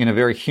in a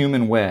very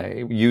human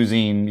way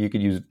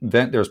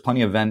there's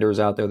plenty of vendors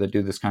out there that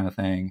do this kind of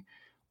thing,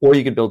 or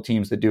you could build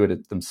teams that do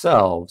it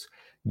themselves.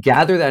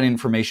 Gather that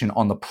information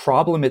on the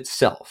problem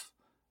itself,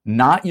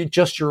 not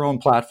just your own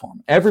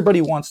platform.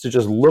 Everybody wants to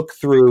just look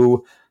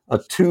through a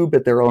tube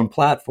at their own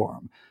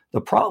platform.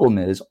 The problem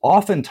is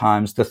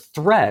oftentimes the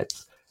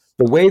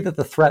way that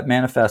the threat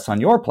manifests on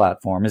your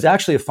platform is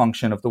actually a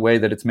function of the way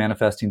that it's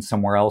manifesting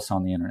somewhere else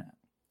on the internet.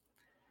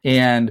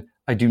 And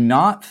I do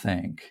not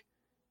think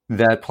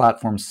that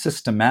platforms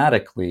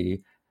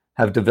systematically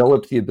have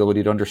developed the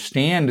ability to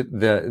understand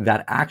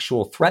that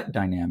actual threat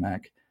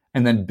dynamic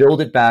and then build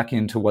it back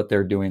into what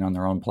they're doing on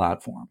their own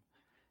platform.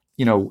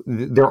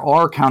 There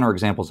are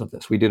counterexamples of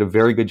this. We did a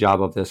very good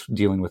job of this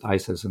dealing with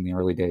ISIS in the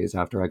early days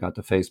after I got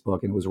to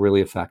Facebook, and it was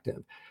really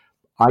effective.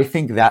 I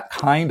think that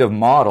kind of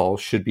model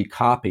should be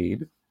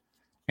copied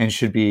and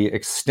should be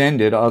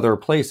extended other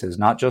places,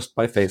 not just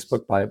by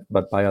Facebook,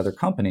 but by other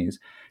companies.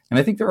 And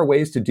I think there are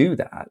ways to do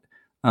that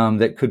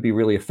that could be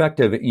really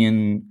effective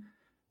in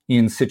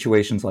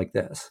situations like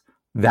this.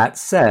 That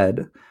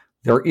said,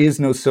 there is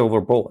no silver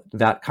bullet.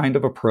 That kind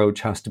of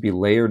approach has to be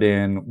layered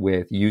in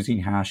with using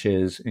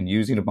hashes and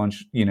using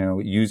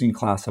using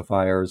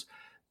classifiers,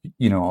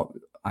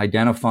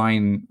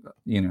 identifying,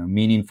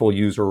 meaningful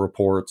user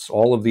reports,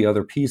 all of the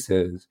other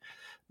pieces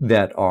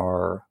that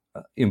are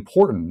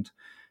important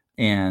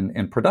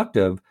and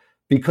productive,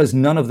 because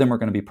none of them are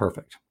going to be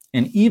perfect.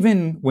 And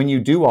even when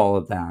you do all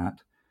of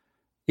that,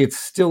 it's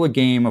still a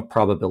game of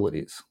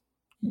probabilities.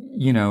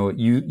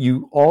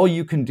 All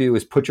you can do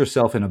is put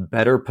yourself in a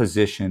better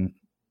position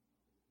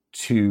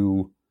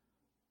to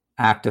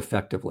act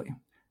effectively.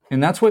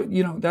 And that's what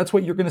you're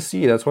going to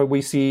see. That's what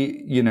we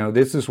see.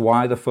 This is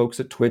why the folks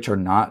at Twitch they're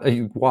not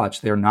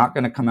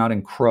going to come out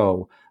and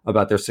crow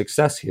about their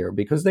success here,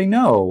 because they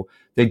know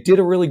they did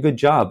a really good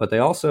job, but they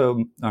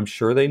also, I'm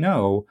sure they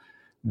know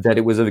that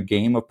it was a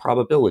game of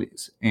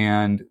probabilities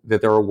and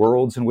that there are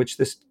worlds in which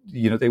this,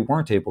 they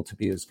weren't able to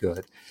be as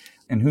good.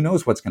 And who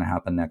knows what's going to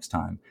happen next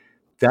time.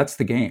 That's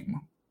the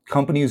game.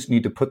 Companies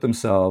need to put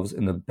themselves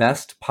in the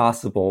best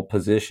possible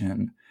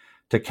position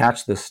to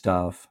catch this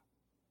stuff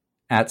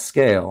at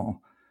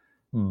scale,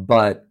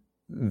 but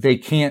they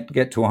can't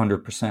get to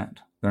 100%.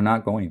 They're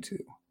not going to.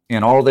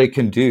 And all they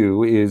can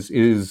do is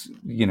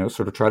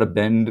sort of try to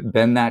bend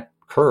that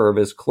curve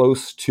as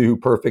close to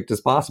perfect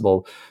as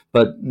possible,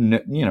 but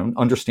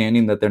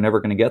understanding that they're never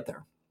going to get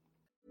there.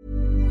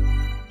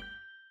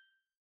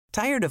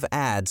 Tired of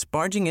ads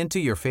barging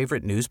into your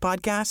favorite news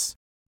podcasts?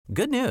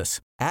 Good news.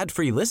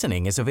 Ad-free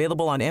listening is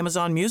available on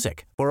Amazon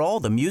Music for all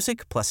the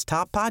music plus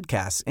top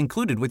podcasts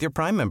included with your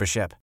Prime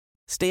membership.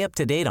 Stay up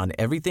to date on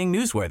everything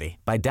newsworthy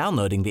by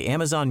downloading the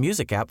Amazon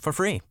Music app for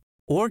free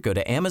or go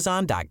to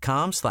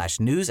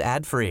amazon.com/news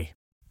ad free.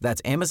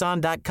 That's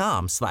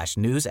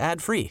amazon.com/news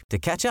ad free to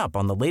catch up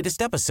on the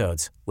latest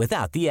episodes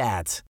without the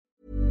ads.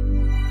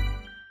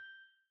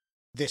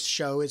 This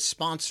show is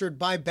sponsored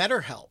by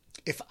BetterHelp.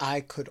 If I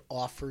could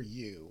offer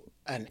you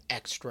an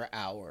extra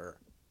hour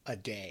a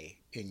day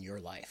in your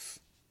life,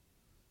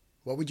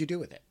 what would you do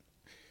with it?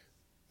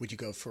 Would you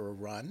go for a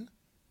run?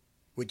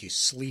 Would you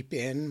sleep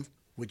in?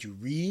 Would you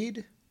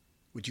read?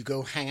 Would you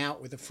go hang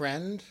out with a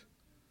friend?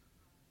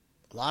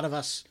 A lot of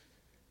us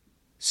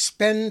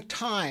spend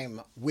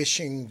time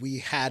wishing we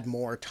had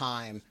more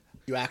time.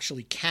 You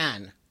actually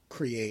can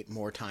create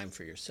more time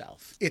for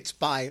yourself. It's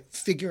by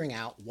figuring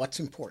out what's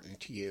important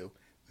to you,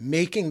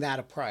 making that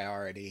a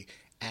priority,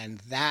 and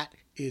that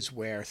is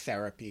where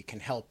therapy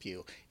can help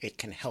you. It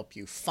can help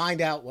you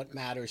find out what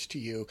matters to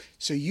you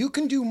so you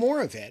can do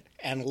more of it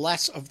and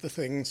less of the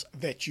things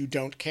that you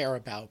don't care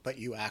about but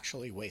you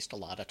actually waste a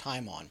lot of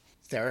time on.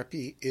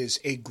 Therapy is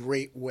a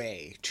great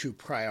way to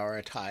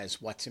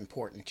prioritize what's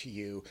important to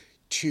you,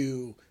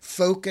 to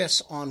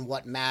focus on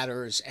what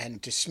matters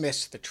and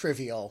dismiss the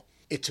trivial.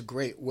 It's a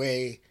great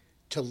way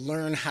to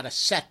learn how to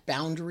set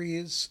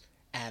boundaries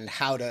and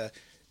how to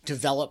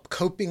develop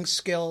coping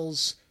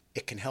skills.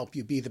 It can help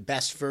you be the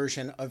best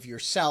version of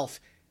yourself.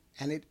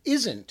 And it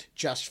isn't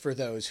just for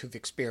those who've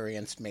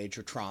experienced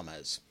major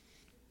traumas.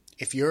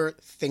 If you're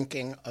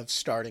thinking of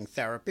starting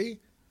therapy,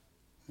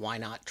 why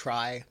not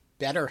try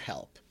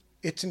BetterHelp?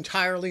 It's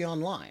entirely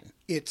online.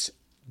 It's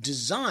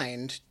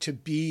designed to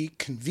be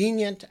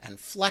convenient and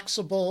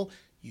flexible.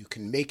 You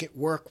can make it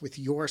work with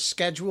your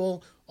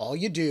schedule. All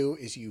you do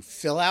is you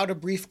fill out a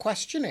brief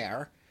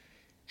questionnaire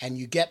and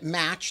you get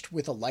matched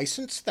with a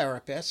licensed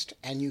therapist,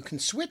 and you can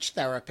switch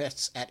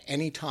therapists at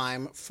any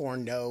time for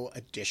no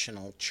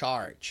additional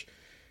charge.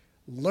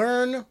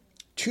 Learn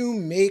to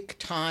make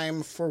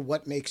time for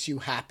what makes you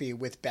happy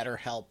with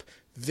BetterHelp.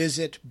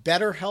 Visit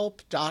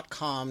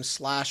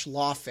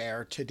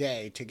betterhelp.com/lawfare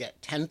today to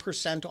get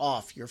 10%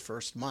 off your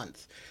first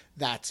month.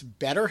 That's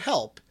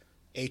BetterHelp,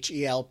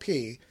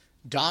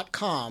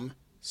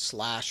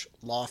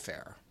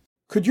 HELP.com/lawfare.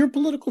 Could your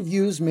political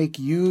views make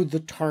you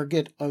the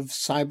target of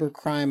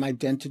cybercrime,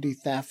 identity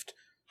theft,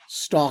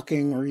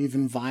 stalking, or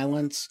even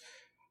violence?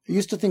 I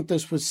used to think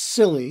this was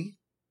silly,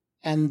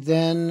 and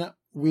then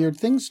weird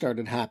things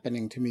started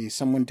happening to me.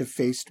 Someone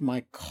defaced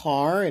my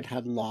car. It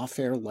had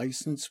lawfare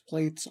license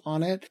plates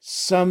on it.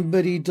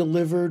 Somebody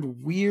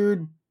delivered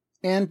weird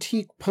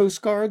antique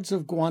postcards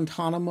of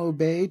Guantanamo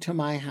Bay to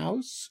my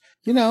house.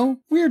 You know,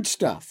 weird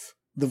stuff.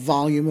 The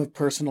volume of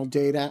personal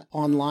data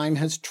online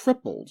has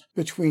tripled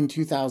between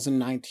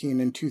 2019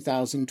 and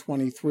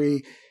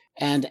 2023,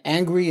 and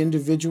angry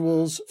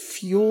individuals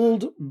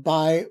fueled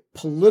by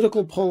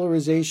political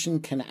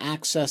polarization can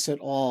access it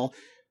all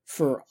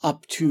for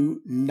up to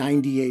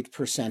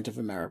 98% of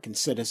American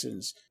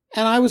citizens.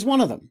 And I was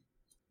one of them.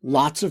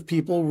 Lots of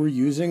people were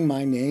using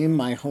my name,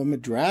 my home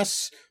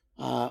address,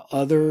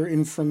 other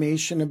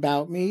information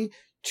about me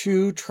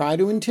to try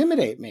to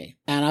intimidate me.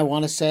 And I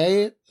want to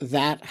say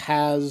that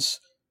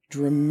has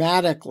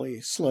dramatically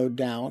slowed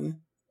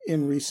down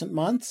in recent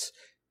months.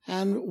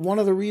 And one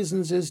of the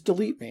reasons is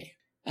Delete Me.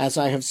 As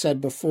I have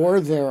said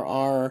before, there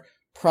are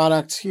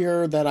products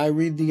here that I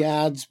read the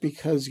ads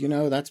because,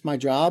 that's my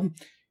job.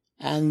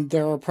 And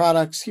there are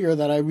products here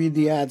that I read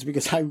the ads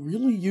because I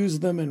really use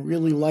them and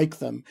really like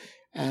them.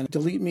 And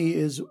Delete Me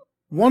is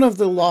one of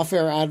the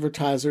lawfare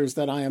advertisers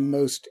that I am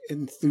most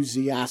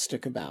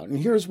enthusiastic about. And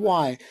here's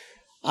why.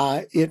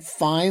 It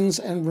finds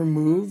and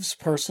removes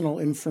personal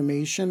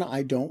information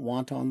I don't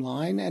want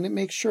online, and it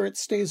makes sure it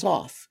stays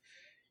off.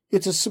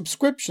 It's a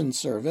subscription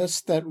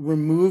service that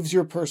removes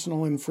your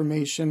personal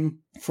information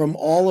from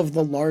all of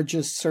the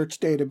largest search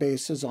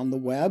databases on the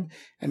web,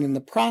 and in the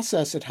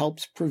process, it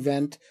helps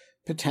prevent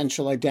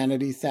potential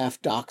identity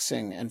theft,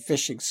 doxing, and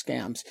phishing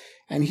scams.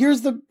 And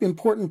here's the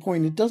important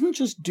point. It doesn't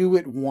just do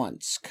it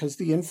once, because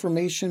the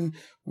information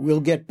will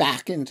get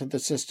back into the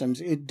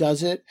systems. It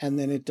does it, and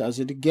then it does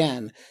it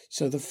again.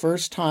 So the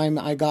first time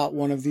I got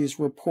one of these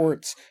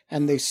reports,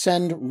 and they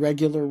send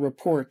regular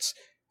reports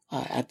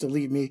at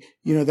Delete Me,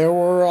 there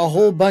were a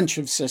whole bunch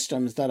of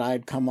systems that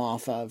I'd come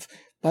off of.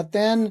 But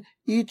then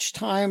each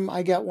time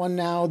I get one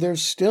now,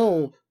 there's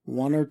still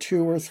one or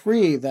two or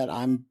three that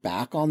I'm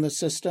back on the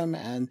system,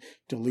 and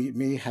Delete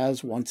Me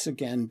has once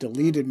again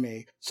deleted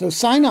me. So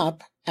sign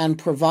up and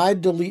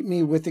provide Delete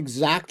Me with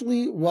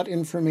exactly what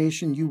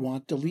information you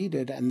want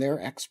deleted, and their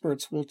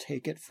experts will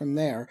take it from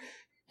there.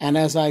 And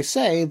as I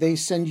say, they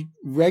send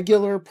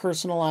regular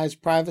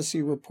personalized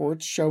privacy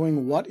reports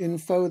showing what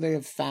info they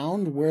have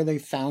found, where they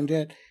found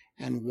it,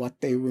 and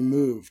what they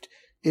removed.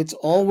 It's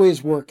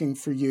always working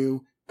for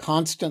you,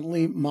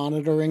 constantly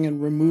monitoring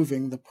and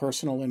removing the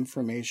personal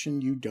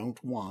information you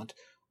don't want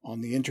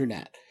on the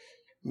internet.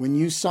 When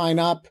you sign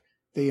up,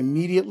 they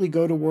immediately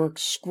go to work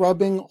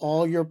scrubbing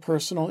all your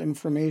personal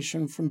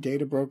information from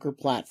data broker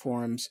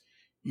platforms.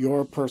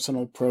 Your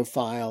personal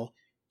profile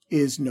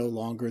is no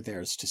longer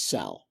theirs to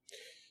sell.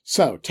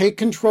 So take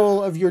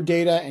control of your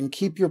data and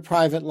keep your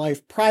private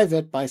life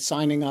private by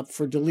signing up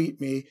for Delete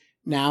Me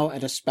now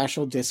at a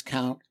special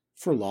discount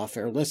for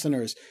Lawfare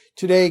listeners.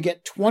 Today,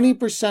 get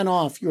 20%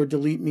 off your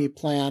Delete Me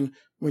plan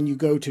when you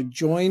go to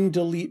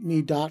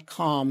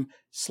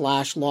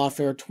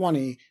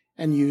joindeleteme.com/lawfare20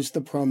 and use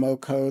the promo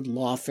code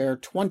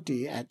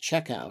lawfare20 at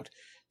checkout.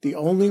 The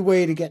only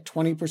way to get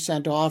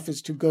 20% off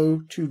is to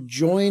go to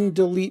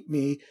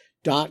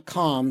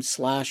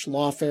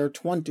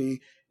joindeleteme.com/lawfare20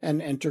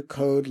 and enter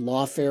code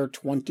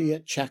lawfare20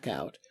 at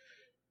checkout.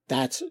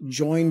 That's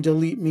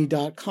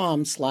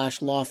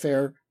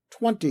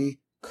joindeleteme.com/lawfare20,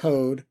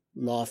 code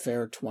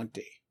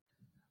lawfare20.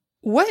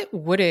 What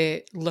would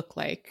it look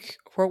like?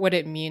 What would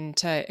it mean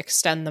to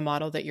extend the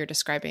model that you're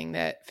describing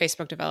that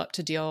Facebook developed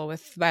to deal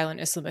with violent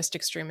Islamist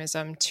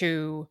extremism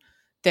to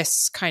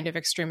this kind of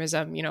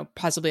extremism,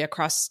 possibly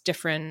across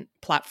different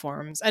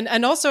platforms?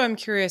 And also I'm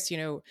curious,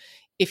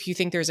 if you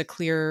think there's a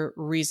clear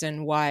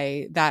reason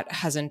why that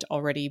hasn't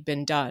already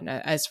been done,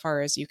 as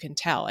far as you can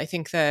tell. I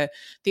think the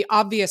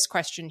obvious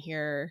question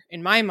here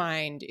in my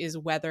mind is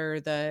whether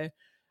the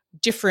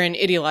different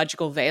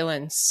ideological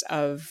valence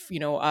of,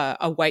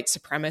 a white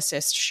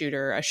supremacist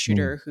shooter, a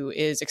shooter who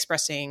is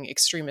expressing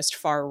extremist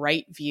far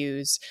right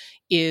views,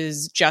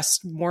 is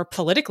just more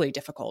politically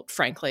difficult,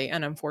 frankly,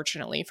 and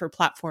unfortunately, for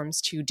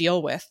platforms to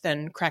deal with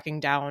than cracking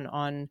down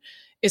on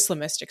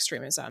Islamist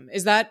extremism.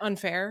 Is that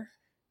unfair?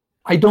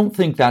 I don't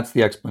think that's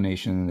the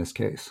explanation in this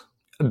case,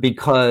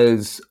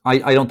 because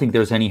I don't think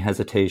there's any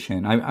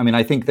hesitation.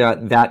 I think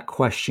that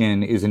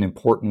question is an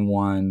important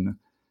one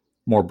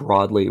more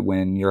broadly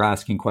when you're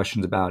asking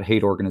questions about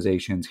hate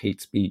organizations,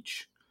 hate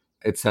speech,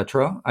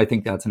 etc. I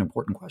think that's an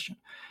important question.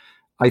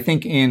 I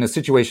think in a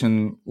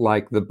situation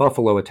like the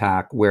Buffalo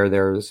attack, where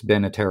there's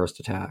been a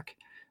terrorist attack,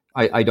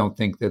 I don't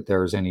think that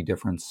there's any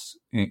difference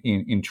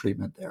in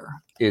treatment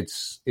there.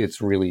 It's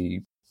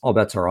really, all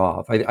bets are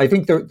off. I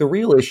think the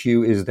real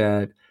issue is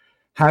that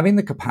having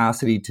the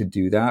capacity to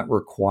do that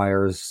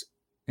requires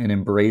an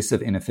embrace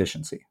of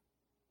inefficiency.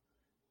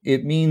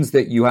 It means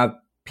that you have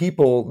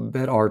people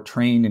that are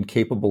trained and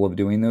capable of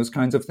doing those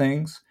kinds of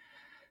things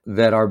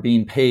that are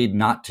being paid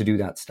not to do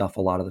that stuff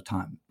a lot of the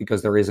time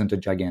because there isn't a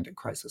gigantic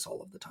crisis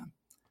all of the time.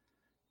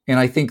 And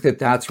I think that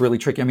that's really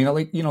tricky.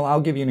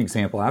 I'll give you an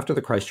example. After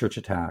the Christchurch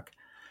attack,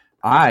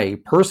 I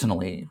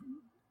personally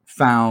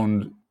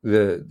found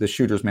the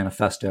shooter's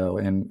manifesto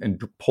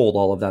and pulled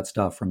all of that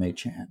stuff from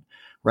 8chan,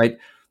 right?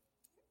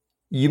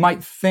 You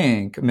might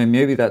think,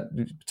 maybe that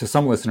to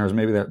some listeners,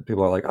 maybe that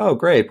people are like, oh,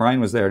 great,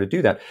 Brian was there to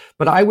do that.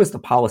 But I was the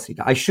policy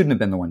guy. I shouldn't have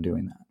been the one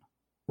doing that,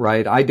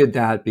 right? I did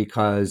that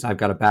because I've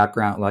got a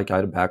background, I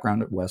had a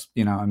background at West,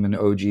 I'm an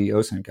OG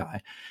OSINT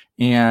guy,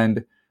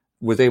 and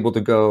was able to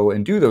go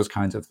and do those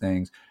kinds of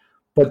things.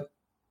 But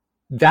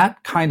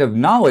that kind of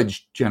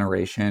knowledge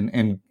generation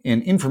and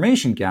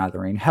information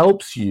gathering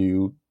helps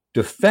you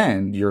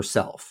defend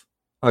yourself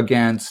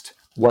against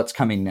what's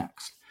coming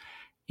next.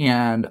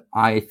 And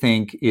I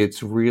think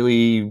it's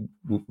really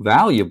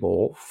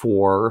valuable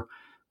for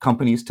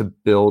companies to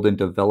build and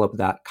develop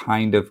that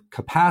kind of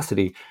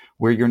capacity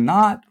where you're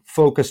not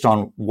focused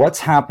on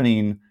what's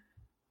happening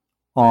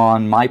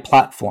on my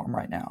platform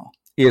right now.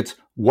 It's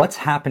what's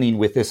happening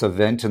with this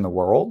event in the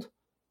world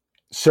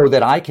so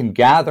that I can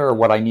gather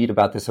what I need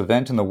about this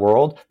event in the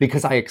world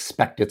because I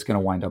expect it's going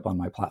to wind up on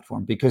my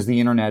platform, because the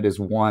internet is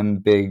one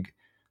big,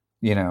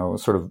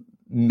 sort of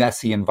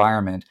messy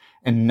environment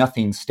and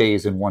nothing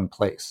stays in one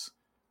place,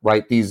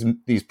 right?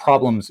 These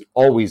problems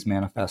always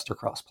manifest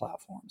across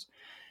platforms.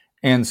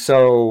 And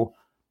so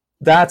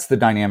that's the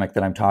dynamic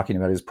that I'm talking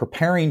about, is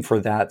preparing for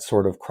that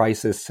sort of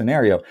crisis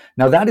scenario.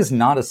 Now, that is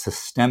not a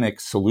systemic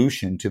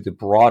solution to the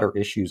broader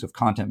issues of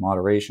content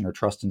moderation or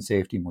trust and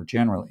safety more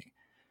generally,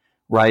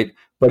 right?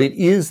 But it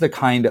is the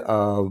kind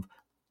of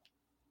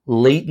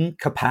latent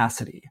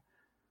capacity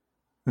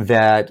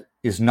that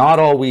is not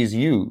always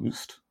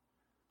used,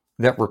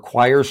 that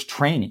requires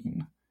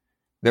training,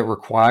 that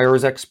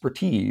requires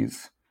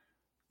expertise,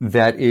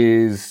 that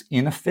is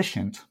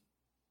inefficient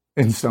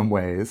in some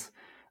ways,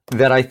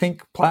 that I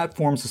think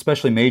platforms,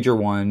 especially major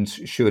ones,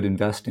 should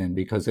invest in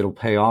because it'll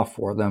pay off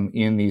for them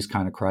in these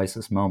kind of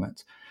crisis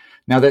moments.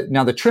 Now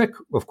the trick,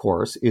 of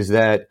course, is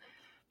that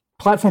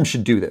platforms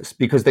should do this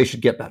because they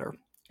should get better,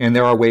 and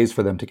there are ways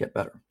for them to get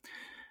better.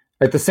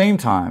 At the same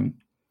time,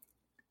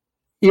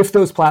 if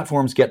those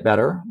platforms get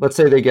better, let's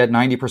say they get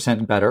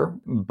 90% better,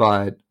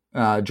 but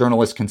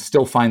journalists can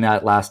still find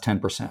that last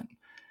 10%.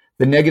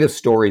 The negative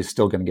story is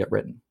still going to get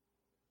written,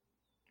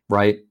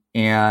 right?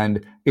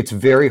 And it's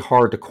very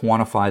hard to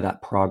quantify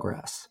that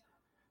progress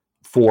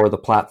for the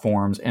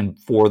platforms and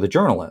for the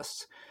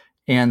journalists.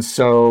 And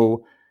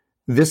so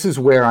this is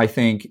where I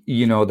think,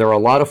 there are a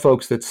lot of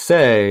folks that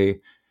say,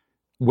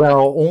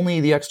 well, only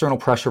the external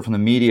pressure from the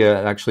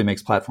media actually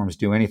makes platforms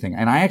do anything.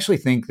 And I actually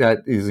think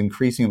that is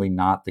increasingly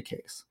not the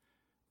case.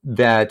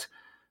 That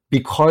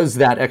because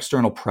that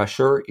external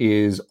pressure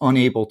is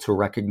unable to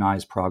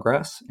recognize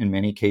progress in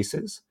many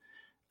cases,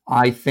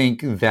 I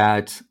think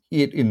that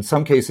it in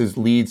some cases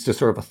leads to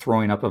sort of a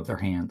throwing up of their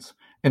hands.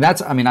 And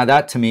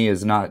that to me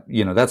is not,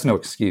 that's no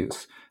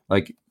excuse.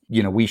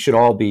 We should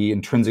all be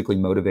intrinsically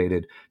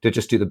motivated to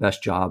just do the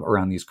best job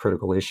around these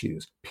critical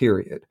issues,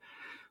 period.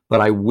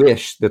 But I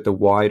wish that the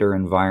wider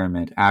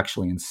environment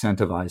actually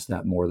incentivized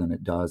that more than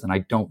it does. And I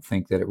don't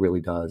think that it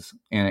really does.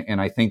 And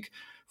I think,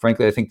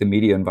 frankly, I think the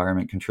media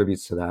environment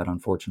contributes to that,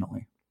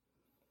 unfortunately.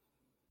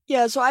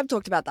 Yeah, so I've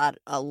talked about that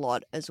a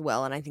lot as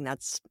well, and I think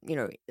that's,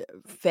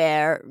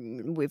 fair.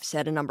 We've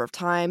said a number of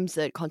times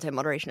that content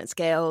moderation at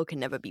scale can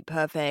never be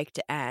perfect,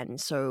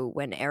 and so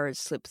when errors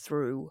slip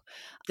through,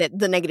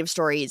 the negative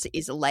story is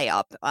a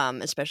layup,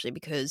 especially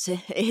because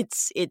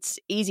it's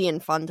easy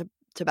and fun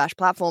to bash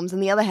platforms. On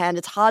the other hand,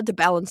 it's hard to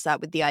balance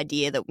that with the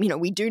idea that,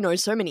 we do know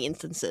so many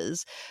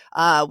instances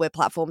where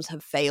platforms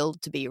have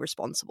failed to be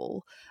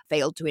responsible,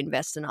 failed to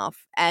invest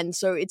enough, and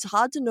so it's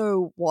hard to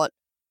know what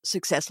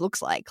success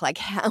looks like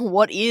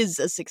what is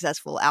a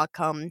successful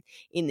outcome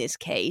in this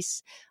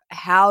case.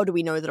 How do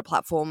we know that a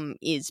platform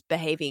is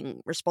behaving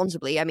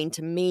responsibly? I mean,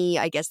 to me,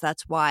 I guess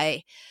that's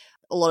why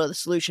a lot of the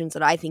solutions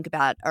that I think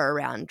about are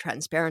around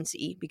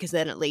transparency, because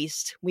then at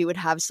least we would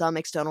have some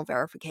external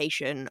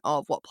verification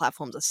of what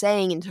platforms are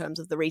saying in terms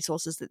of the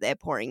resources that they're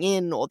pouring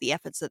in, or the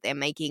efforts that they're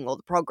making, or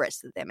the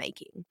progress that they're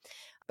making.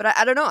 But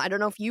I don't know. I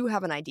don't know if you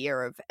have an idea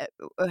of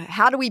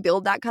how do we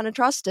build that kind of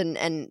trust,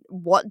 and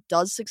what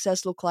does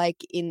success look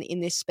like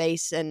in this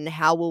space, and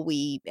how will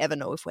we ever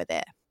know if we're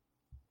there?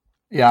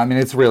 Yeah, I mean,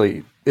 it's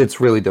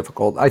really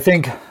difficult. I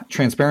think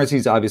transparency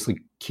is obviously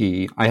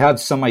key. I have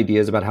some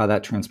ideas about how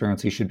that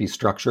transparency should be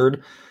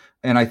structured,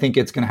 and I think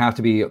it's going to have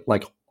to be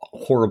like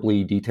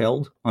horribly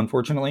detailed,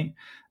 unfortunately,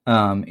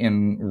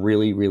 and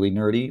really, really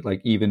nerdy,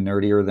 like even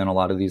nerdier than a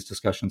lot of these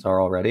discussions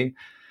are already.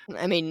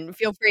 I mean,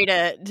 feel free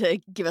to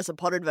give us a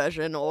potted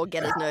version or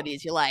get as nerdy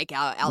as you like.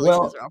 Our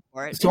listeners are up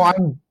for it. So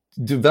I'm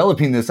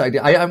developing this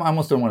idea. I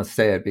almost don't want to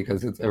say it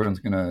because everyone's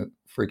going to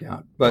freak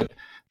out. But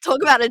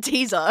talk about a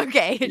teaser,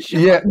 okay? Sure.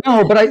 Yeah,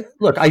 no.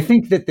 But I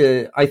think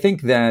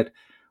that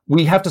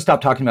we have to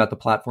stop talking about the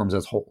platforms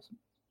as whole,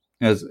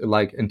 as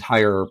like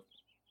entire,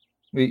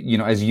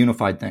 as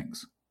unified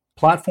things.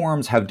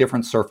 Platforms have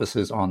different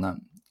surfaces on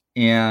them,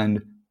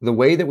 and the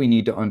way that we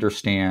need to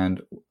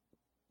understand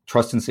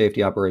trust and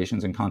safety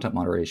operations and content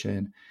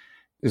moderation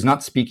is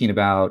not speaking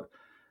about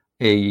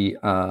a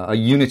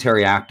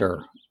unitary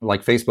actor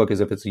like Facebook as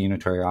if it's a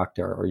unitary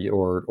actor,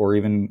 or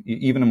even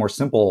a more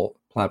simple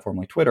platform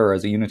like Twitter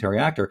as a unitary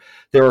actor.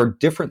 There are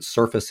different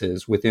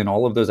surfaces within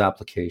all of those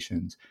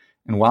applications,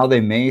 and while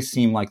they may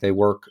seem like they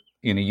work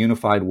in a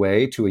unified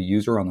way to a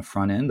user on the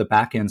front end, the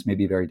back ends may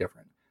be very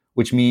different,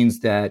 which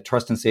means that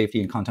trust and safety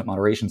and content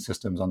moderation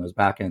systems on those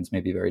back ends may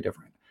be very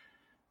different,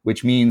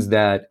 which means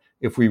that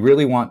if we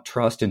really want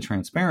trust and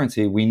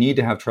transparency, we need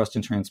to have trust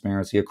and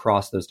transparency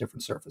across those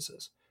different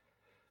surfaces.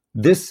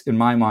 This, in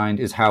my mind,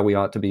 is how we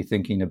ought to be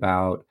thinking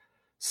about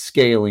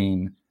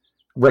scaling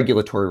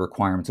regulatory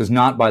requirements. It's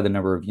not by the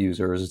number of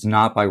users, it's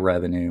not by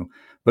revenue,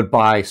 but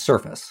by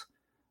surface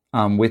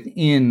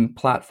within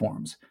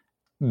platforms.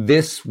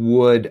 This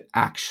would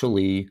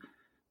actually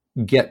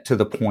get to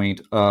the point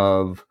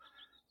of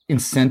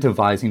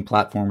incentivizing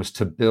platforms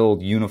to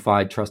build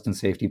unified trust and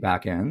safety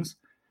backends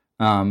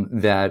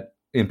that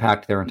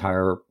impact their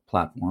entire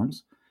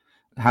platforms,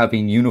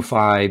 having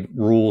unified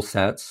rule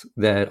sets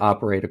that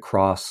operate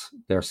across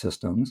their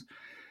systems.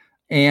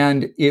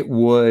 And it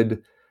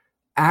would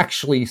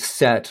actually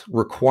set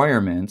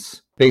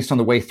requirements based on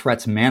the way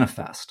threats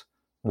manifest,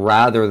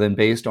 rather than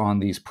based on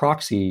these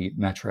proxy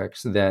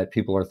metrics that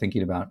people are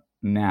thinking about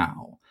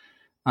now.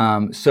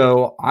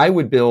 So I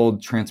would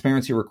build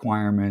transparency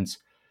requirements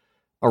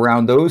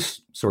around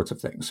those sorts of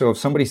things. So if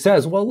somebody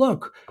says, well,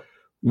 look,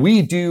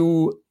 we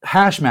do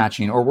hash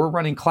matching, or we're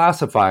running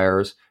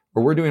classifiers,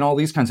 or we're doing all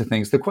these kinds of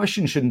things, the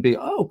question shouldn't be,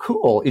 oh,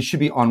 cool. It should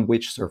be on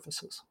which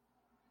surfaces?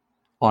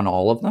 On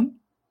all of them?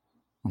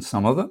 On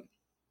some of them?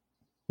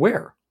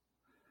 Where?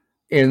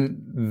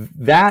 And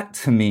that,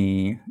 to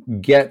me,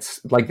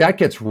 gets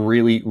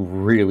really,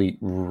 really,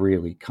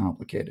 really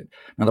complicated.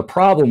 Now, the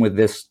problem with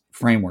this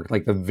framework,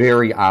 like the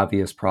very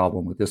obvious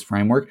problem with this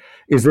framework,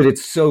 is that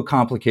it's so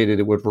complicated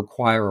it would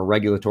require a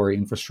regulatory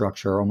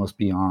infrastructure almost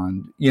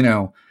beyond,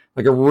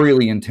 like a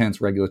really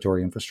intense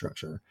regulatory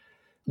infrastructure.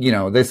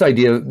 This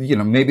idea,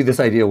 maybe this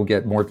idea will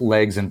get more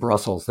legs in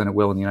Brussels than it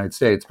will in the United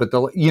States. But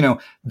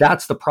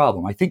that's the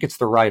problem. I think it's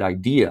the right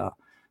idea.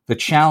 The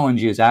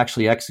challenge is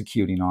actually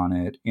executing on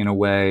it in a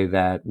way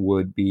that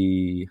would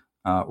be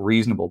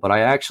reasonable. But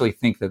I actually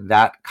think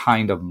that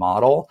kind of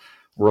model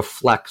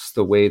reflects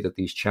the way that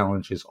these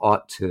challenges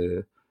ought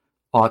to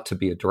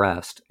be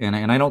addressed. And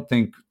I don't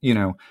think,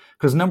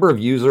 because number of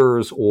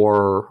users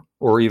or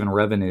even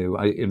revenue,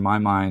 in my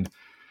mind,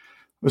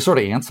 was sort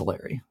of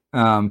ancillary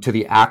to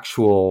the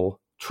actual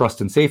trust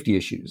and safety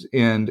issues.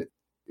 And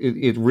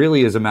it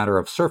really is a matter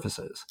of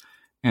surfaces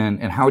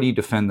and how do you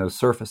defend those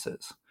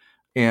surfaces?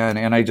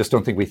 And I just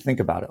don't think we think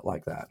about it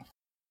like that.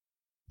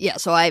 Yeah,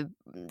 so I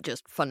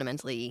just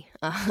fundamentally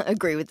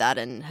agree with that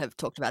and have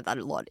talked about that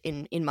a lot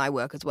in my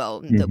work as well,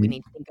 that we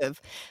need to think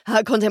of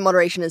content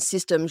moderation as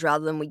systems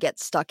rather than we get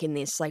stuck in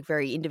this like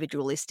very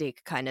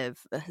individualistic kind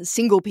of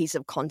single piece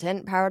of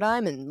content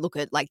paradigm and look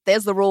at like,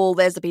 there's the rule,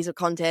 there's the piece of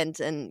content,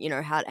 and, you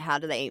know, how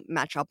do they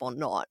match up or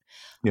not?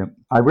 Yeah,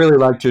 I really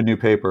liked your new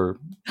paper.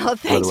 Oh,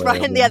 thanks,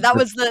 Brian. Yeah, that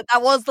was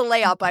the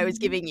layup I was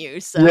giving you.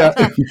 So Yeah.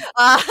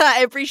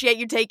 I appreciate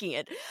you taking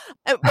it.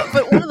 But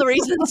one of the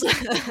reasons,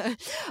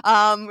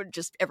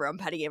 just everyone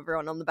patting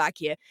everyone on the back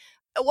here.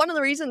 One of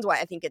the reasons why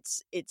I think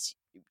it's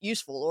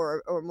useful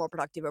or a more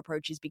productive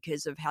approach is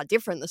because of how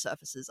different the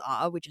surfaces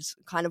are, which is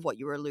kind of what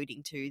you were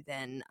alluding to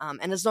then.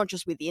 And it's not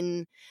just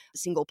within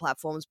single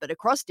platforms, but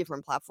across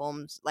different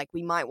platforms. Like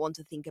we might want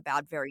to think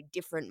about very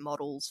different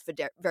models for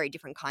very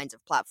different kinds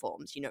of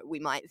platforms. You know, we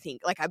might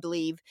think, like I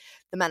believe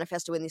the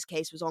manifesto in this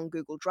case was on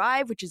Google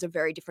Drive, which is a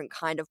very different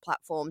kind of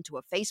platform to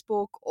a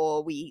Facebook,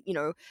 or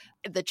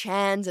the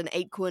Chans and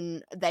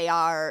 8kun, they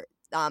are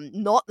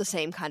not the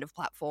same kind of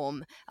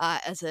platform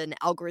as an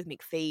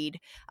algorithmic feed.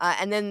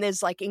 And then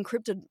there's like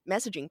encrypted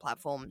messaging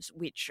platforms,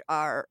 which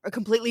are a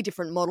completely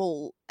different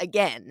model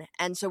again.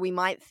 And so we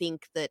might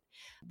think that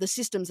the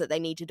systems that they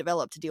need to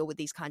develop to deal with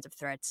these kinds of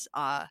threats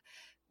are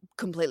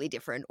completely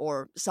different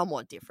or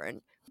somewhat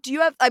different. Do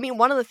you have, I mean,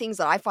 one of the things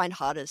that I find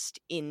hardest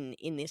in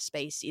this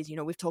space is, you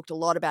know, we've talked a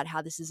lot about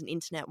how this is an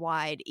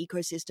internet-wide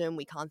ecosystem.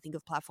 We can't think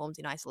of platforms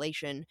in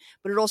isolation,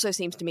 but it also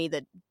seems to me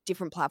that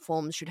different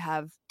platforms should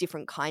have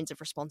different kinds of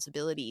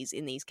responsibilities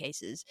in these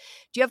cases.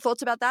 Do you have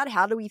thoughts about that?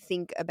 How do we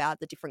think about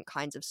the different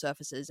kinds of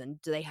surfaces,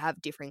 and do they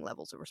have differing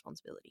levels of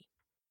responsibility?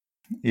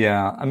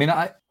 Yeah, I mean,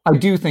 I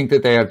do think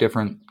that they have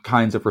different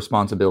kinds of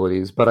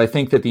responsibilities, but I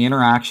think that the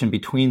interaction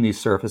between these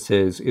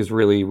surfaces is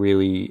really,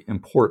 really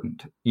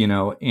important, you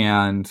know,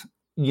 and,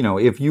 you know,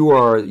 if you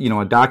are, you know,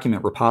 a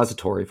document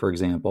repository, for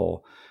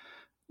example,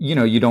 you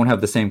know, you don't have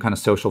the same kind of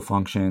social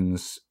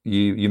functions.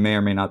 You may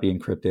or may not be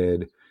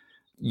encrypted.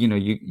 You know,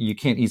 you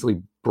can't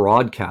easily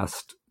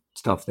broadcast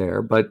stuff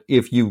there, but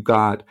if you've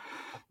got,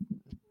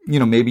 you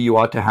know, maybe you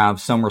ought to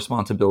have some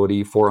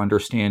responsibility for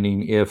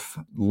understanding if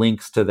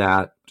links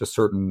to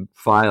certain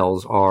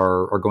files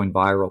are going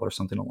viral or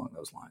something along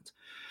those lines.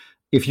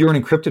 If you're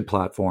an encrypted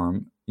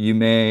platform, you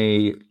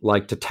may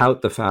like to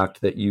tout the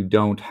fact that you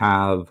don't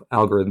have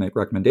algorithmic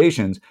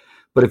recommendations,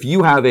 but if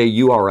you have a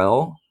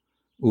URL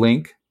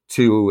link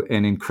to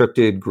an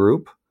encrypted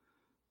group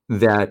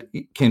that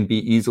can be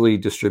easily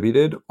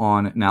distributed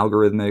on an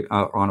algorithmic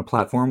on a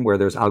platform where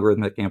there's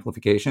algorithmic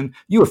amplification,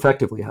 you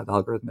effectively have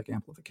algorithmic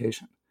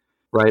amplification,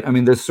 right? I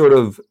mean, there's sort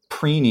of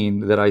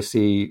preening that I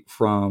see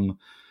from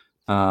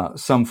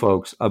some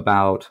folks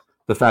about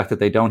the fact that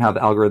they don't have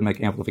algorithmic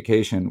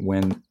amplification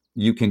when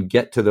you can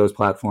get to those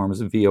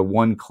platforms via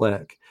one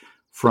click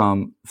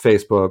from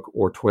Facebook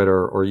or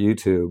Twitter or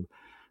YouTube,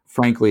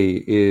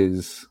 frankly,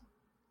 is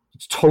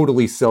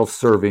totally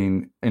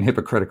self-serving and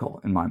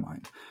hypocritical in my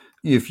mind.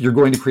 If you're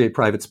going to create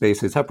private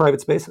spaces, have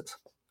private spaces,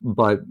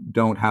 but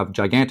don't have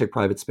gigantic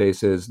private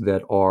spaces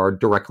that are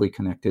directly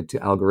connected to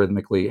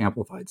algorithmically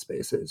amplified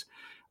spaces,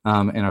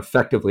 and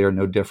effectively are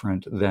no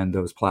different than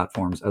those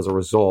platforms as a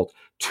result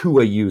to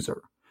a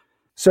user.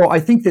 So I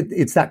think that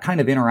it's that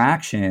kind of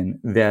interaction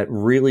that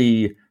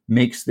really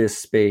makes this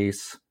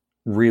space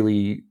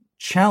really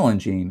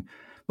challenging.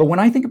 But when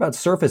I think about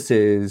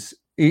surfaces,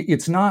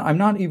 I'm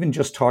not even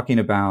just talking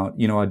about,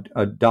 you know,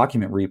 a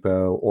document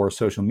repo or a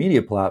social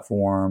media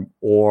platform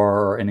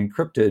or an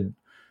encrypted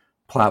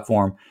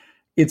platform.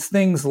 It's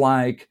things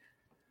like,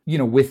 you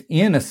know,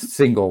 within a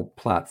single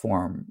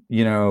platform,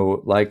 you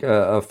know, like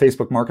a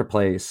Facebook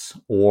Marketplace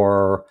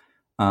or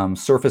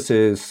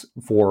surfaces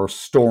for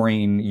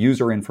storing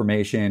user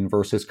information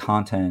versus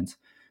content,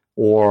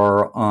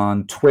 or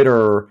on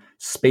Twitter,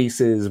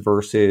 Spaces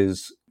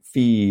versus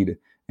feed,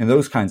 and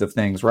those kinds of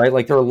things, right?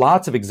 Like there are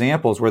lots of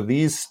examples where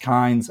these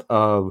kinds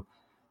of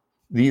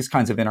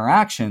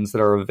interactions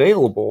that are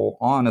available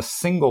on a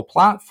single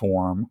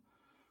platform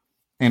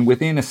and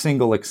within a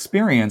single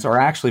experience are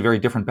actually very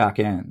different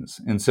backends.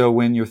 And so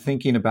when you're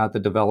thinking about the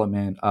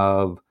development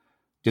of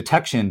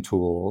detection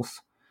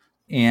tools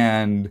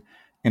and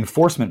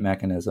enforcement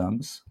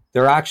mechanisms,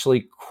 they're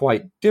actually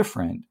quite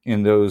different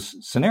in those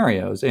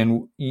scenarios.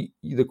 And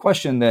the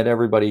question that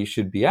everybody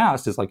should be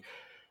asked is like,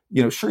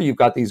 you know, sure, you've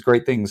got these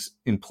great things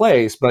in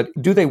place, but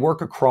do they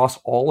work across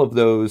all of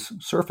those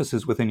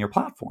surfaces within your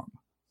platform?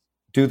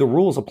 Do the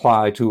rules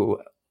apply to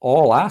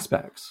all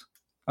aspects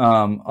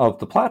of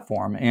the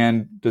platform?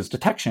 And does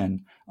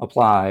detection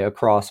apply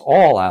across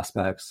all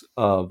aspects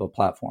of a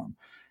platform?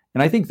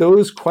 And I think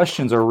those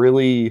questions are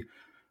really,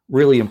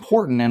 really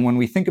important. And when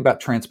we think about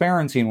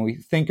transparency and when we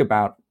think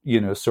about, you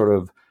know, sort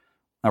of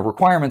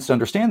requirements to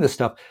understand this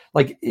stuff,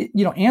 like,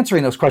 you know,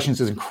 answering those questions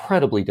is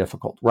incredibly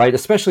difficult, right?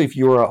 Especially if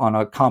you're on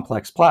a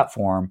complex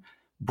platform,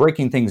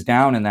 breaking things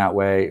down in that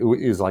way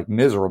is like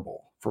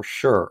miserable for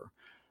sure.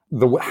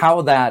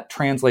 How that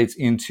translates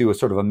into a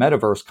sort of a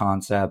metaverse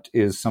concept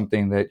is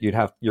something that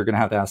you're going to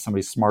have to ask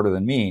somebody smarter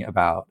than me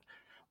about.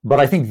 But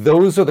I think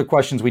those are the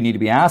questions we need to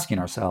be asking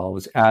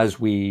ourselves as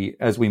we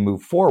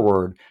move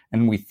forward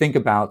and we think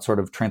about sort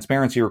of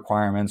transparency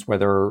requirements,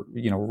 whether,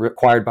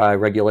 required by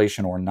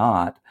regulation or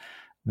not.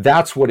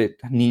 That's what it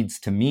needs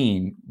to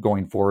mean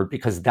going forward,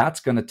 because that's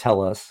going to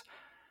tell us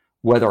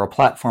whether a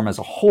platform as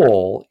a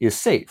whole is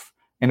safe.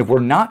 And if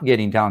we're not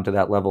getting down to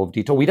that level of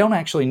detail, we don't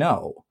actually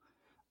know.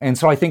 And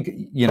so I think,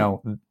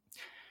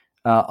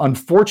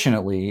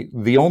 unfortunately,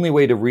 the only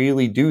way to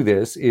really do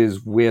this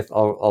is with a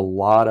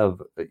lot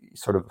of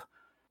sort of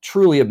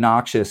truly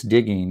obnoxious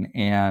digging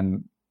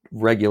and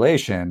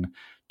regulation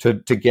to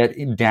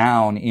get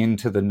down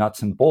into the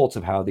nuts and bolts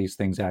of how these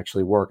things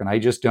actually work. And I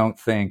just don't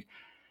think,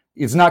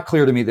 it's not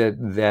clear to me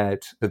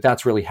that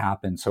that's really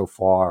happened so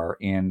far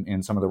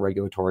in some of the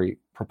regulatory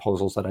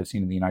proposals that I've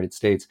seen in the United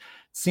States.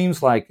 It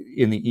seems like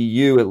in the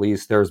EU, at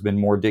least, there's been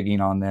more digging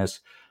on this,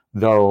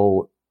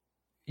 though,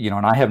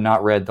 and I have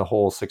not read the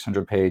whole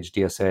 600-page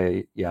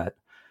DSA yet,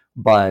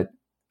 but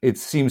it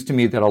seems to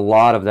me that a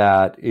lot of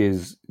that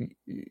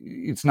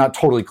it's not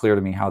totally clear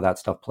to me how that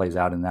stuff plays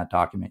out in that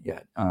document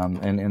yet.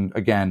 And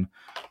again,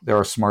 there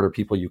are smarter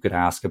people you could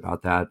ask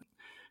about that,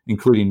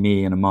 including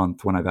me in a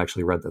month when I've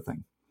actually read the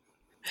thing.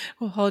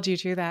 We'll hold you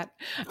to that.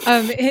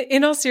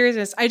 In all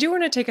seriousness, I do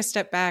want to take a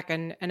step back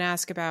and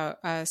ask about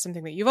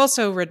something that you've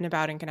also written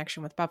about in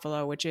connection with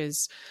Buffalo, which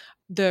is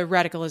the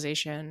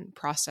radicalization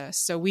process.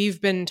 So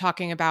we've been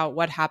talking about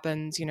what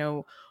happens,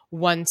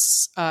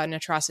 once an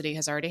atrocity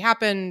has already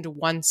happened,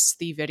 once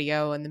the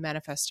video and the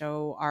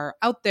manifesto are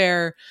out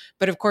there.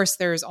 But of course,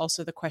 there's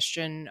also the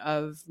question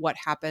of what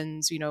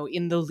happens,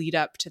 in the lead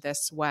up to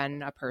this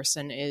when a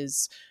person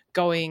is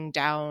going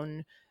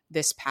down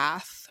this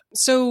path.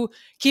 So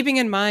keeping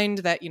in mind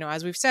that,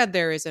 as we've said,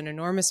 there is an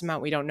enormous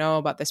amount we don't know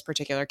about this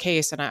particular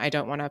case, and I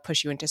don't want to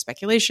push you into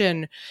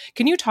speculation.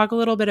 Can you talk a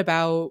little bit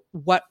about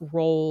what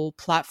role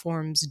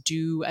platforms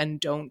do and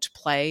don't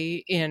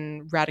play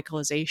in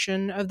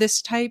radicalization of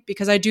this type?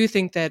 Because I do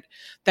think that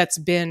that's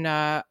been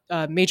a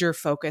major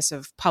focus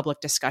of public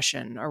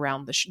discussion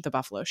around the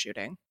Buffalo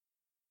shooting.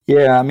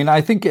 Yeah, I mean,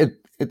 I think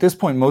at this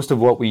point, most of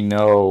what we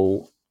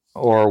know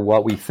or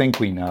what we think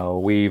we know,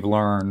 we've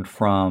learned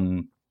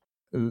from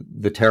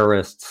the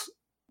terrorists'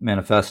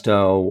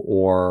 manifesto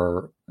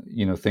or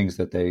things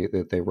that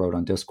they wrote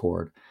on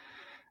Discord.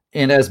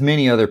 And as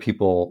many other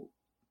people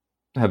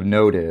have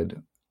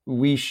noted,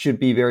 we should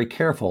be very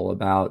careful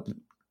about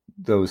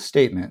those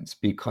statements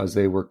because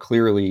they were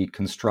clearly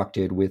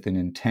constructed with an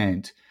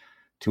intent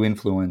to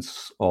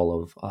influence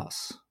all of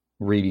us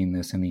reading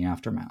this in the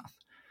aftermath.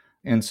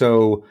 And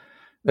so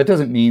that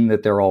doesn't mean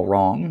that they're all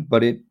wrong,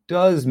 but it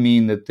does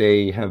mean that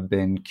they have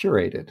been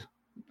curated.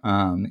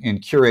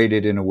 And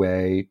curated in a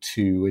way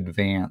to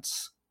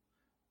advance,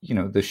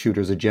 the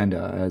shooter's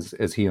agenda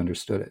as he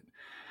understood it.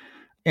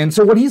 And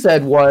so what he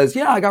said was,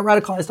 I got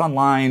radicalized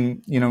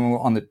online,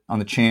 on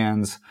the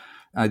Chans.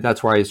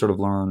 That's where I sort of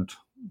learned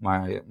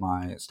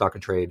my stock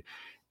and trade.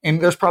 And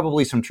there's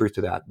probably some truth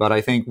to that. But I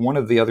think one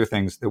of the other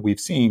things that we've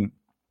seen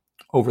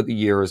over the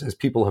years as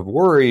people have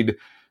worried,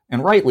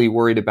 and rightly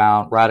worried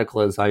about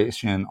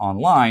radicalization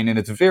online, and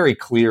it's very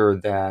clear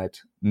that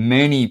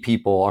many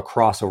people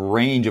across a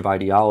range of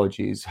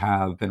ideologies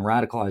have been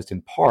radicalized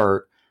in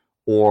part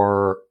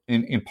or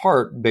in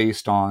part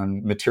based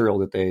on material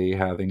that they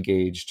have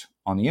engaged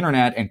on the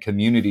internet and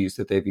communities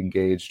that they've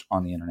engaged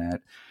on the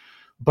internet.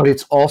 But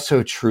it's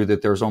also true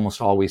that there's almost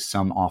always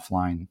some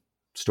offline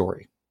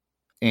story,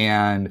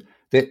 and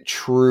that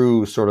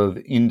true sort of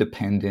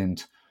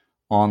independent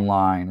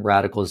online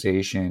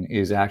radicalization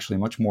is actually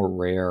much more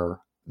rare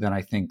than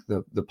I think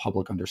the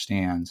public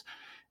understands.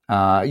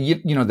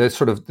 The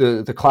sort of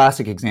the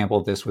classic example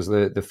of this was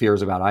the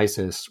fears about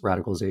ISIS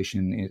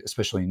radicalization,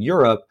 especially in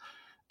Europe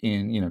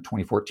in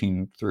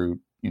 2014 through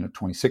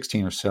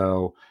 2016 or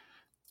so.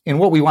 And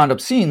what we wound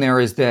up seeing there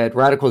is that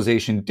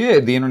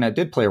the internet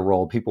did play a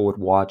role. People would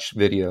watch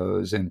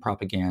videos and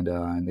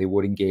propaganda, and they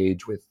would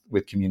engage with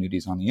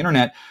communities on the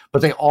internet,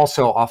 but they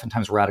also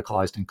oftentimes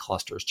radicalized in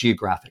clusters,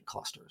 geographic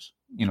clusters,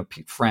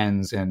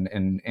 friends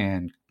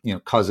and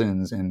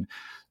cousins and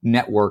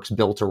networks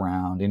built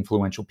around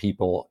influential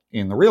people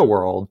in the real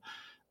world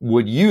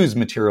would use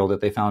material that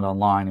they found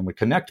online and would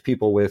connect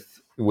people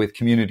with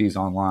communities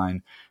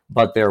online,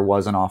 but there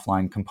was an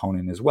offline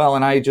component as well.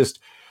 And I just,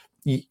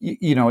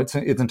 it's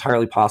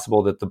entirely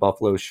possible that the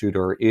Buffalo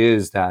shooter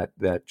is that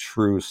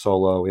true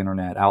solo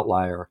internet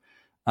outlier.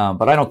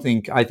 But I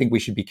think we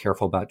should be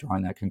careful about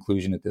drawing that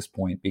conclusion at this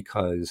point,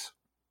 because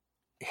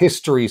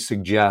history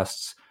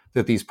suggests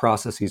that these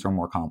processes are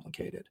more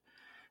complicated.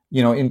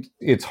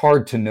 It's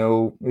hard to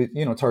know,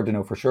 it's hard to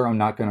know for sure. I'm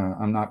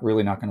not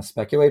really going to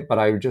speculate, but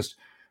I would just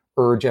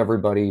urge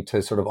everybody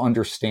to sort of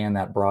understand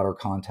that broader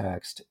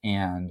context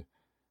and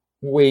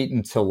wait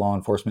until law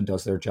enforcement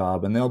does their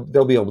job, and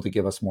they'll be able to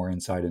give us more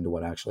insight into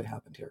what actually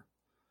happened here.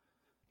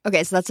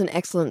 Okay, so that's an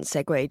excellent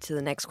segue to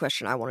the next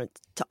question I wanted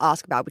to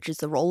ask about, which is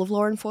the role of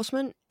law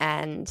enforcement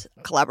and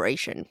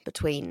collaboration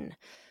between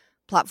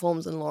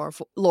platforms and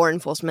law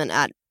enforcement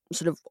at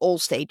sort of all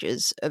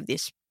stages of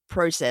this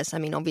process? I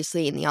mean,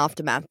 obviously in the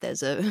aftermath, there's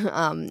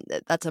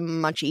that's a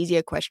much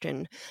easier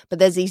question, but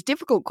there's these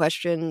difficult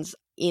questions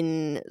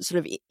in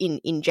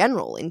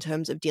general in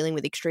terms of dealing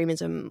with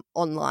extremism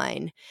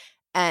online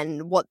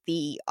and what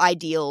the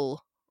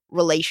ideal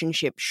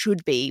relationship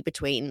should be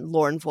between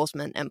law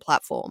enforcement and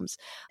platforms,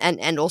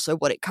 and also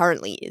what it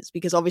currently is,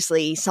 because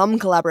obviously some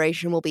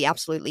collaboration will be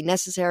absolutely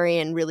necessary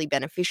and really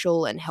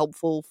beneficial and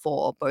helpful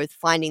for both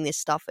finding this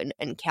stuff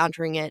and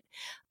countering it.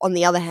 On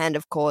the other hand,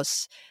 of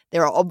course,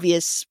 there are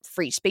obvious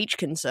free speech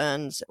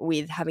concerns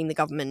with having the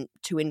government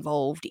too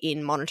involved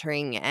in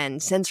monitoring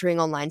and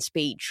censoring online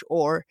speech,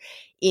 or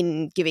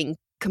in giving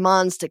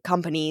commands to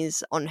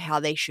companies on how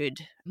they should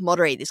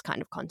moderate this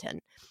kind of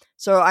content.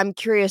 So I'm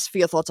curious for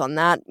your thoughts on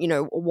that,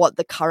 what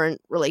the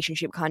current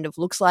relationship kind of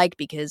looks like,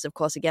 because, of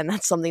course, again,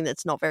 that's something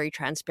that's not very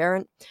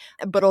transparent,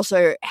 but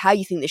also how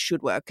you think this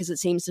should work, because it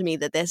seems to me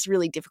that there's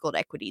really difficult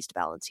equities to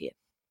balance here.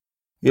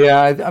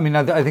 Yeah,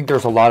 I think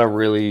there's a lot of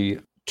really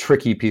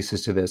tricky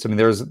pieces to this. I mean,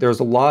 there's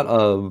a lot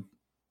of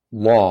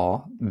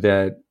law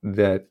that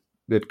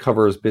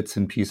covers bits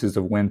and pieces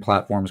of when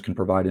platforms can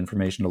provide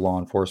information to law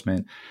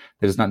enforcement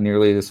that is not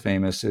nearly as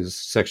famous as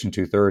Section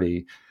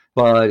 230.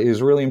 But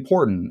is really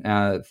important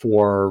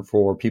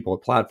for people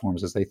at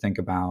platforms as they think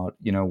about,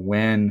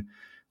 when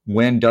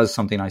does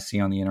something I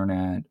see on the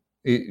internet,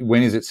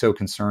 when is it so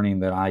concerning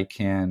that I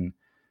can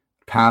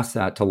pass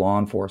that to law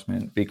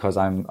enforcement because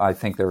I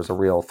think there's a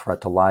real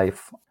threat to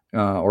life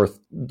or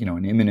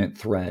an imminent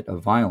threat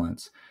of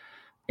violence.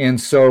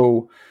 And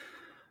so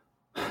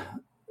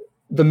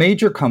the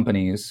major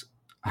companies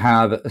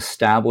have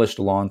established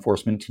law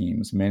enforcement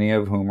teams, many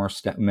of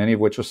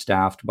which are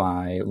staffed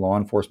by law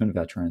enforcement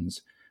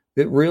veterans,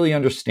 that really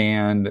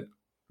understand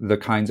the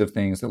kinds of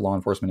things that law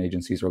enforcement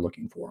agencies are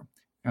looking for.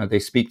 They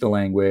speak the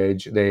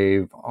language.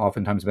 They've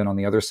oftentimes been on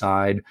the other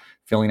side,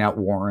 filling out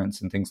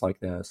warrants and things like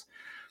this.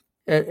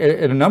 At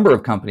a number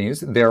of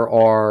companies,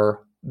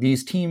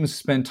 these teams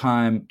spend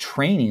time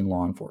training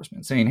law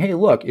enforcement, saying, hey,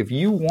 look,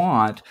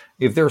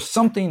 if there's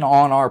something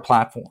on our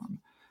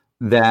platform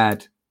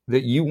that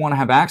you want to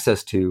have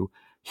access to,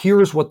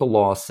 here's what the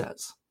law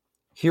says.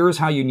 Here's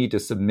how you need to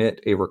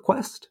submit a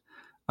request.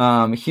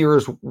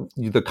 Here's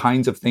the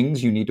kinds of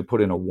things you need to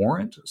put in a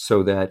warrant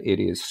so that it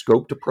is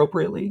scoped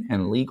appropriately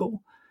and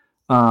legal.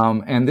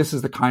 And this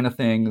is the kind of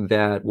thing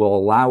that will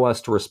allow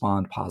us to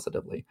respond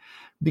positively.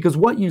 Because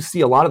what you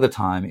see a lot of the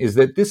time is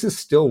that this is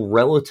still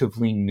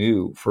relatively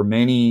new for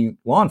many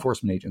law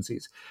enforcement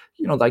agencies.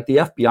 Like the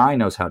FBI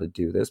knows how to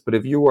do this, but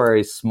if you are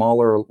a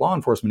smaller law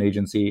enforcement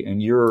agency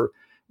and you're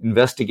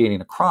investigating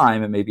a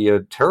crime, it may be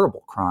a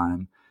terrible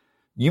crime,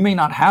 you may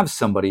not have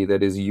somebody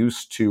that is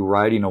used to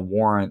writing a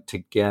warrant to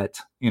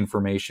get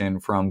information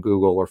from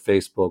Google or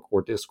Facebook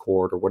or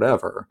Discord or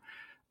whatever.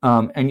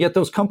 And yet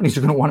those companies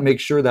are going to want to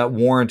make sure that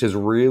warrant is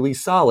really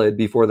solid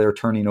before they're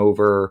turning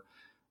over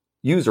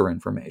user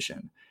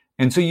information.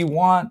 And so you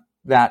want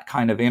that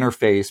kind of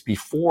interface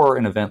before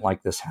an event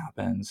like this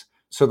happens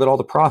so that all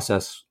the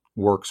process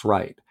works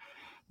right.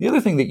 The other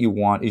thing that you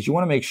want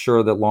to make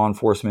sure that law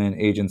enforcement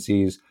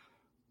agencies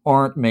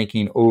aren't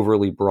making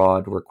overly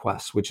broad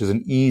requests, which is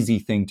an easy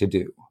thing to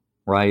do,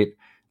 right?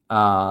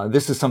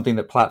 This is something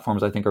that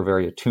platforms, I think, are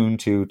very attuned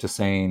to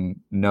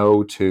saying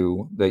no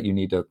to, that you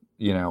need to,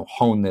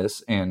 hone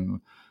this and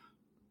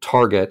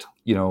target,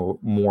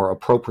 more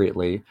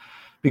appropriately,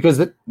 because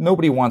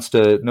nobody wants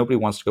to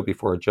go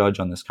before a judge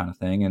on this kind of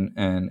thing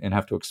and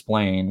have to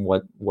explain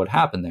what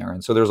happened there.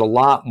 And so there's a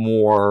lot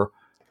more,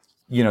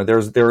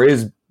 there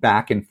is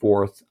back and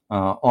forth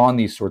on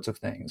these sorts of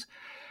things.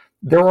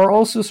 There are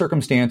also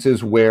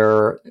circumstances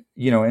where,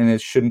 and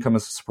it shouldn't come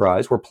as a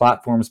surprise, where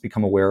platforms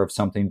become aware of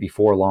something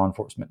before law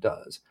enforcement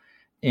does.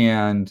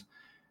 And,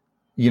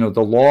 the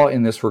law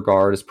in this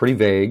regard is pretty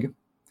vague.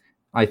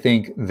 I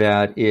think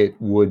that it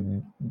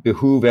would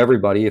behoove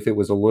everybody if it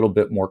was a little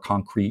bit more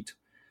concrete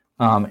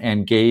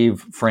and gave,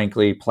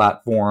 frankly,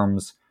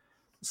 platforms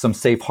some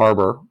safe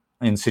harbor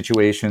in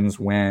situations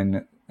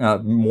when,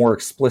 more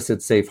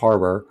explicit safe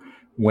harbor,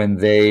 when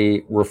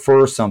they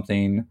refer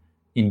something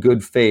in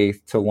good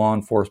faith to law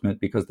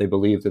enforcement because they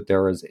believe that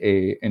there is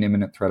an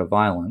imminent threat of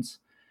violence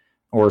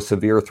or a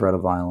severe threat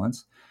of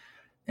violence.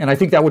 And I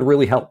think that would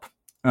really help.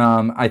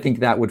 I think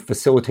that would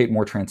facilitate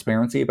more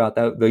transparency about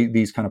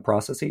these kind of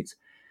processes.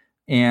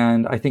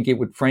 And I think it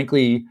would,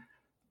 frankly,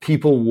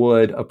 people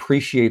would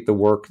appreciate the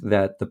work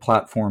that the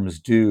platforms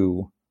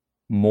do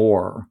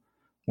more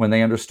when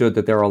they understood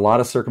that there are a lot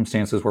of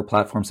circumstances where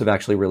platforms have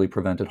actually really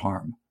prevented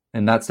harm.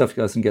 And that stuff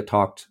doesn't get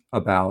talked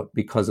about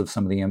because of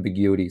some of the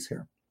ambiguities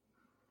here.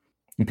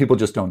 And people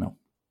just don't know.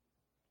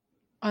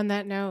 On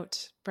that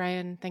note,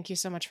 Brian, thank you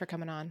so much for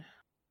coming on.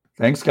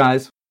 Thanks,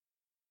 guys.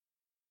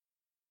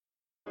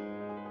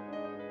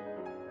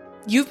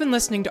 You've been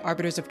listening to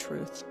Arbiters of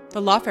Truth,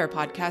 the Lawfare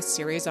podcast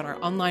series on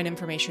our online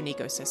information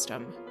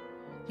ecosystem.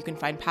 You can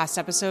find past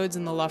episodes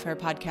in the Lawfare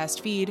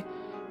podcast feed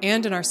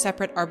and in our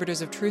separate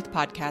Arbiters of Truth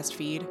podcast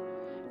feed,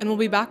 and we'll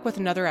be back with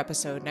another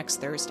episode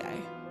next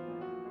Thursday.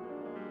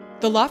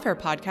 The Lawfare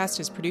podcast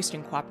is produced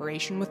in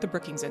cooperation with the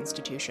Brookings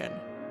Institution.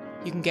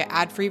 You can get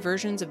ad-free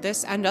versions of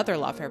this and other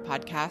Lawfare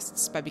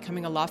podcasts by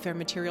becoming a Lawfare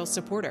Materials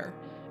supporter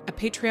at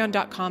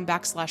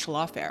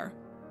patreon.com/lawfare,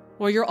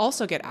 where you'll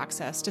also get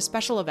access to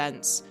special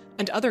events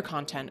and other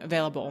content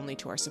available only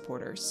to our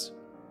supporters.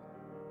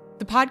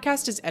 The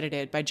podcast is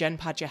edited by Jen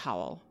Patja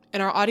Howell,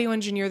 and our audio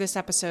engineer this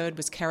episode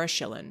was Kara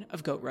Schillen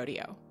of Goat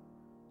Rodeo.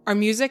 Our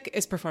music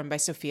is performed by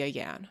Sophia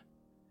Yan.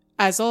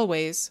 As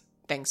always,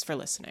 thanks for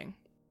listening.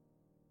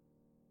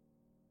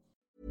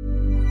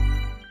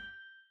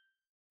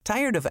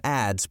 Tired of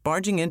ads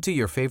barging into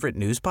your favorite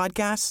news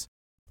podcasts?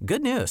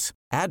 Good news.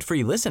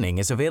 Ad-free listening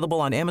is available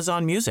on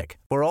Amazon Music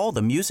for all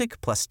the music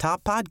plus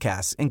top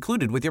podcasts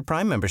included with your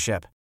Prime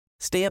membership.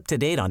 Stay up to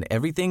date on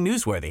everything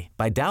newsworthy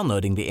by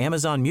downloading the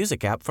Amazon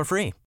Music app for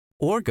free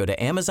or go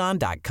to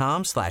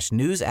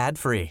amazon.com/news ad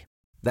free.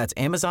 That's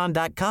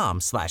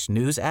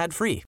amazon.com/news ad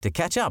free to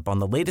catch up on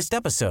the latest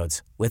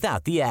episodes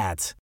without the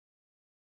ads.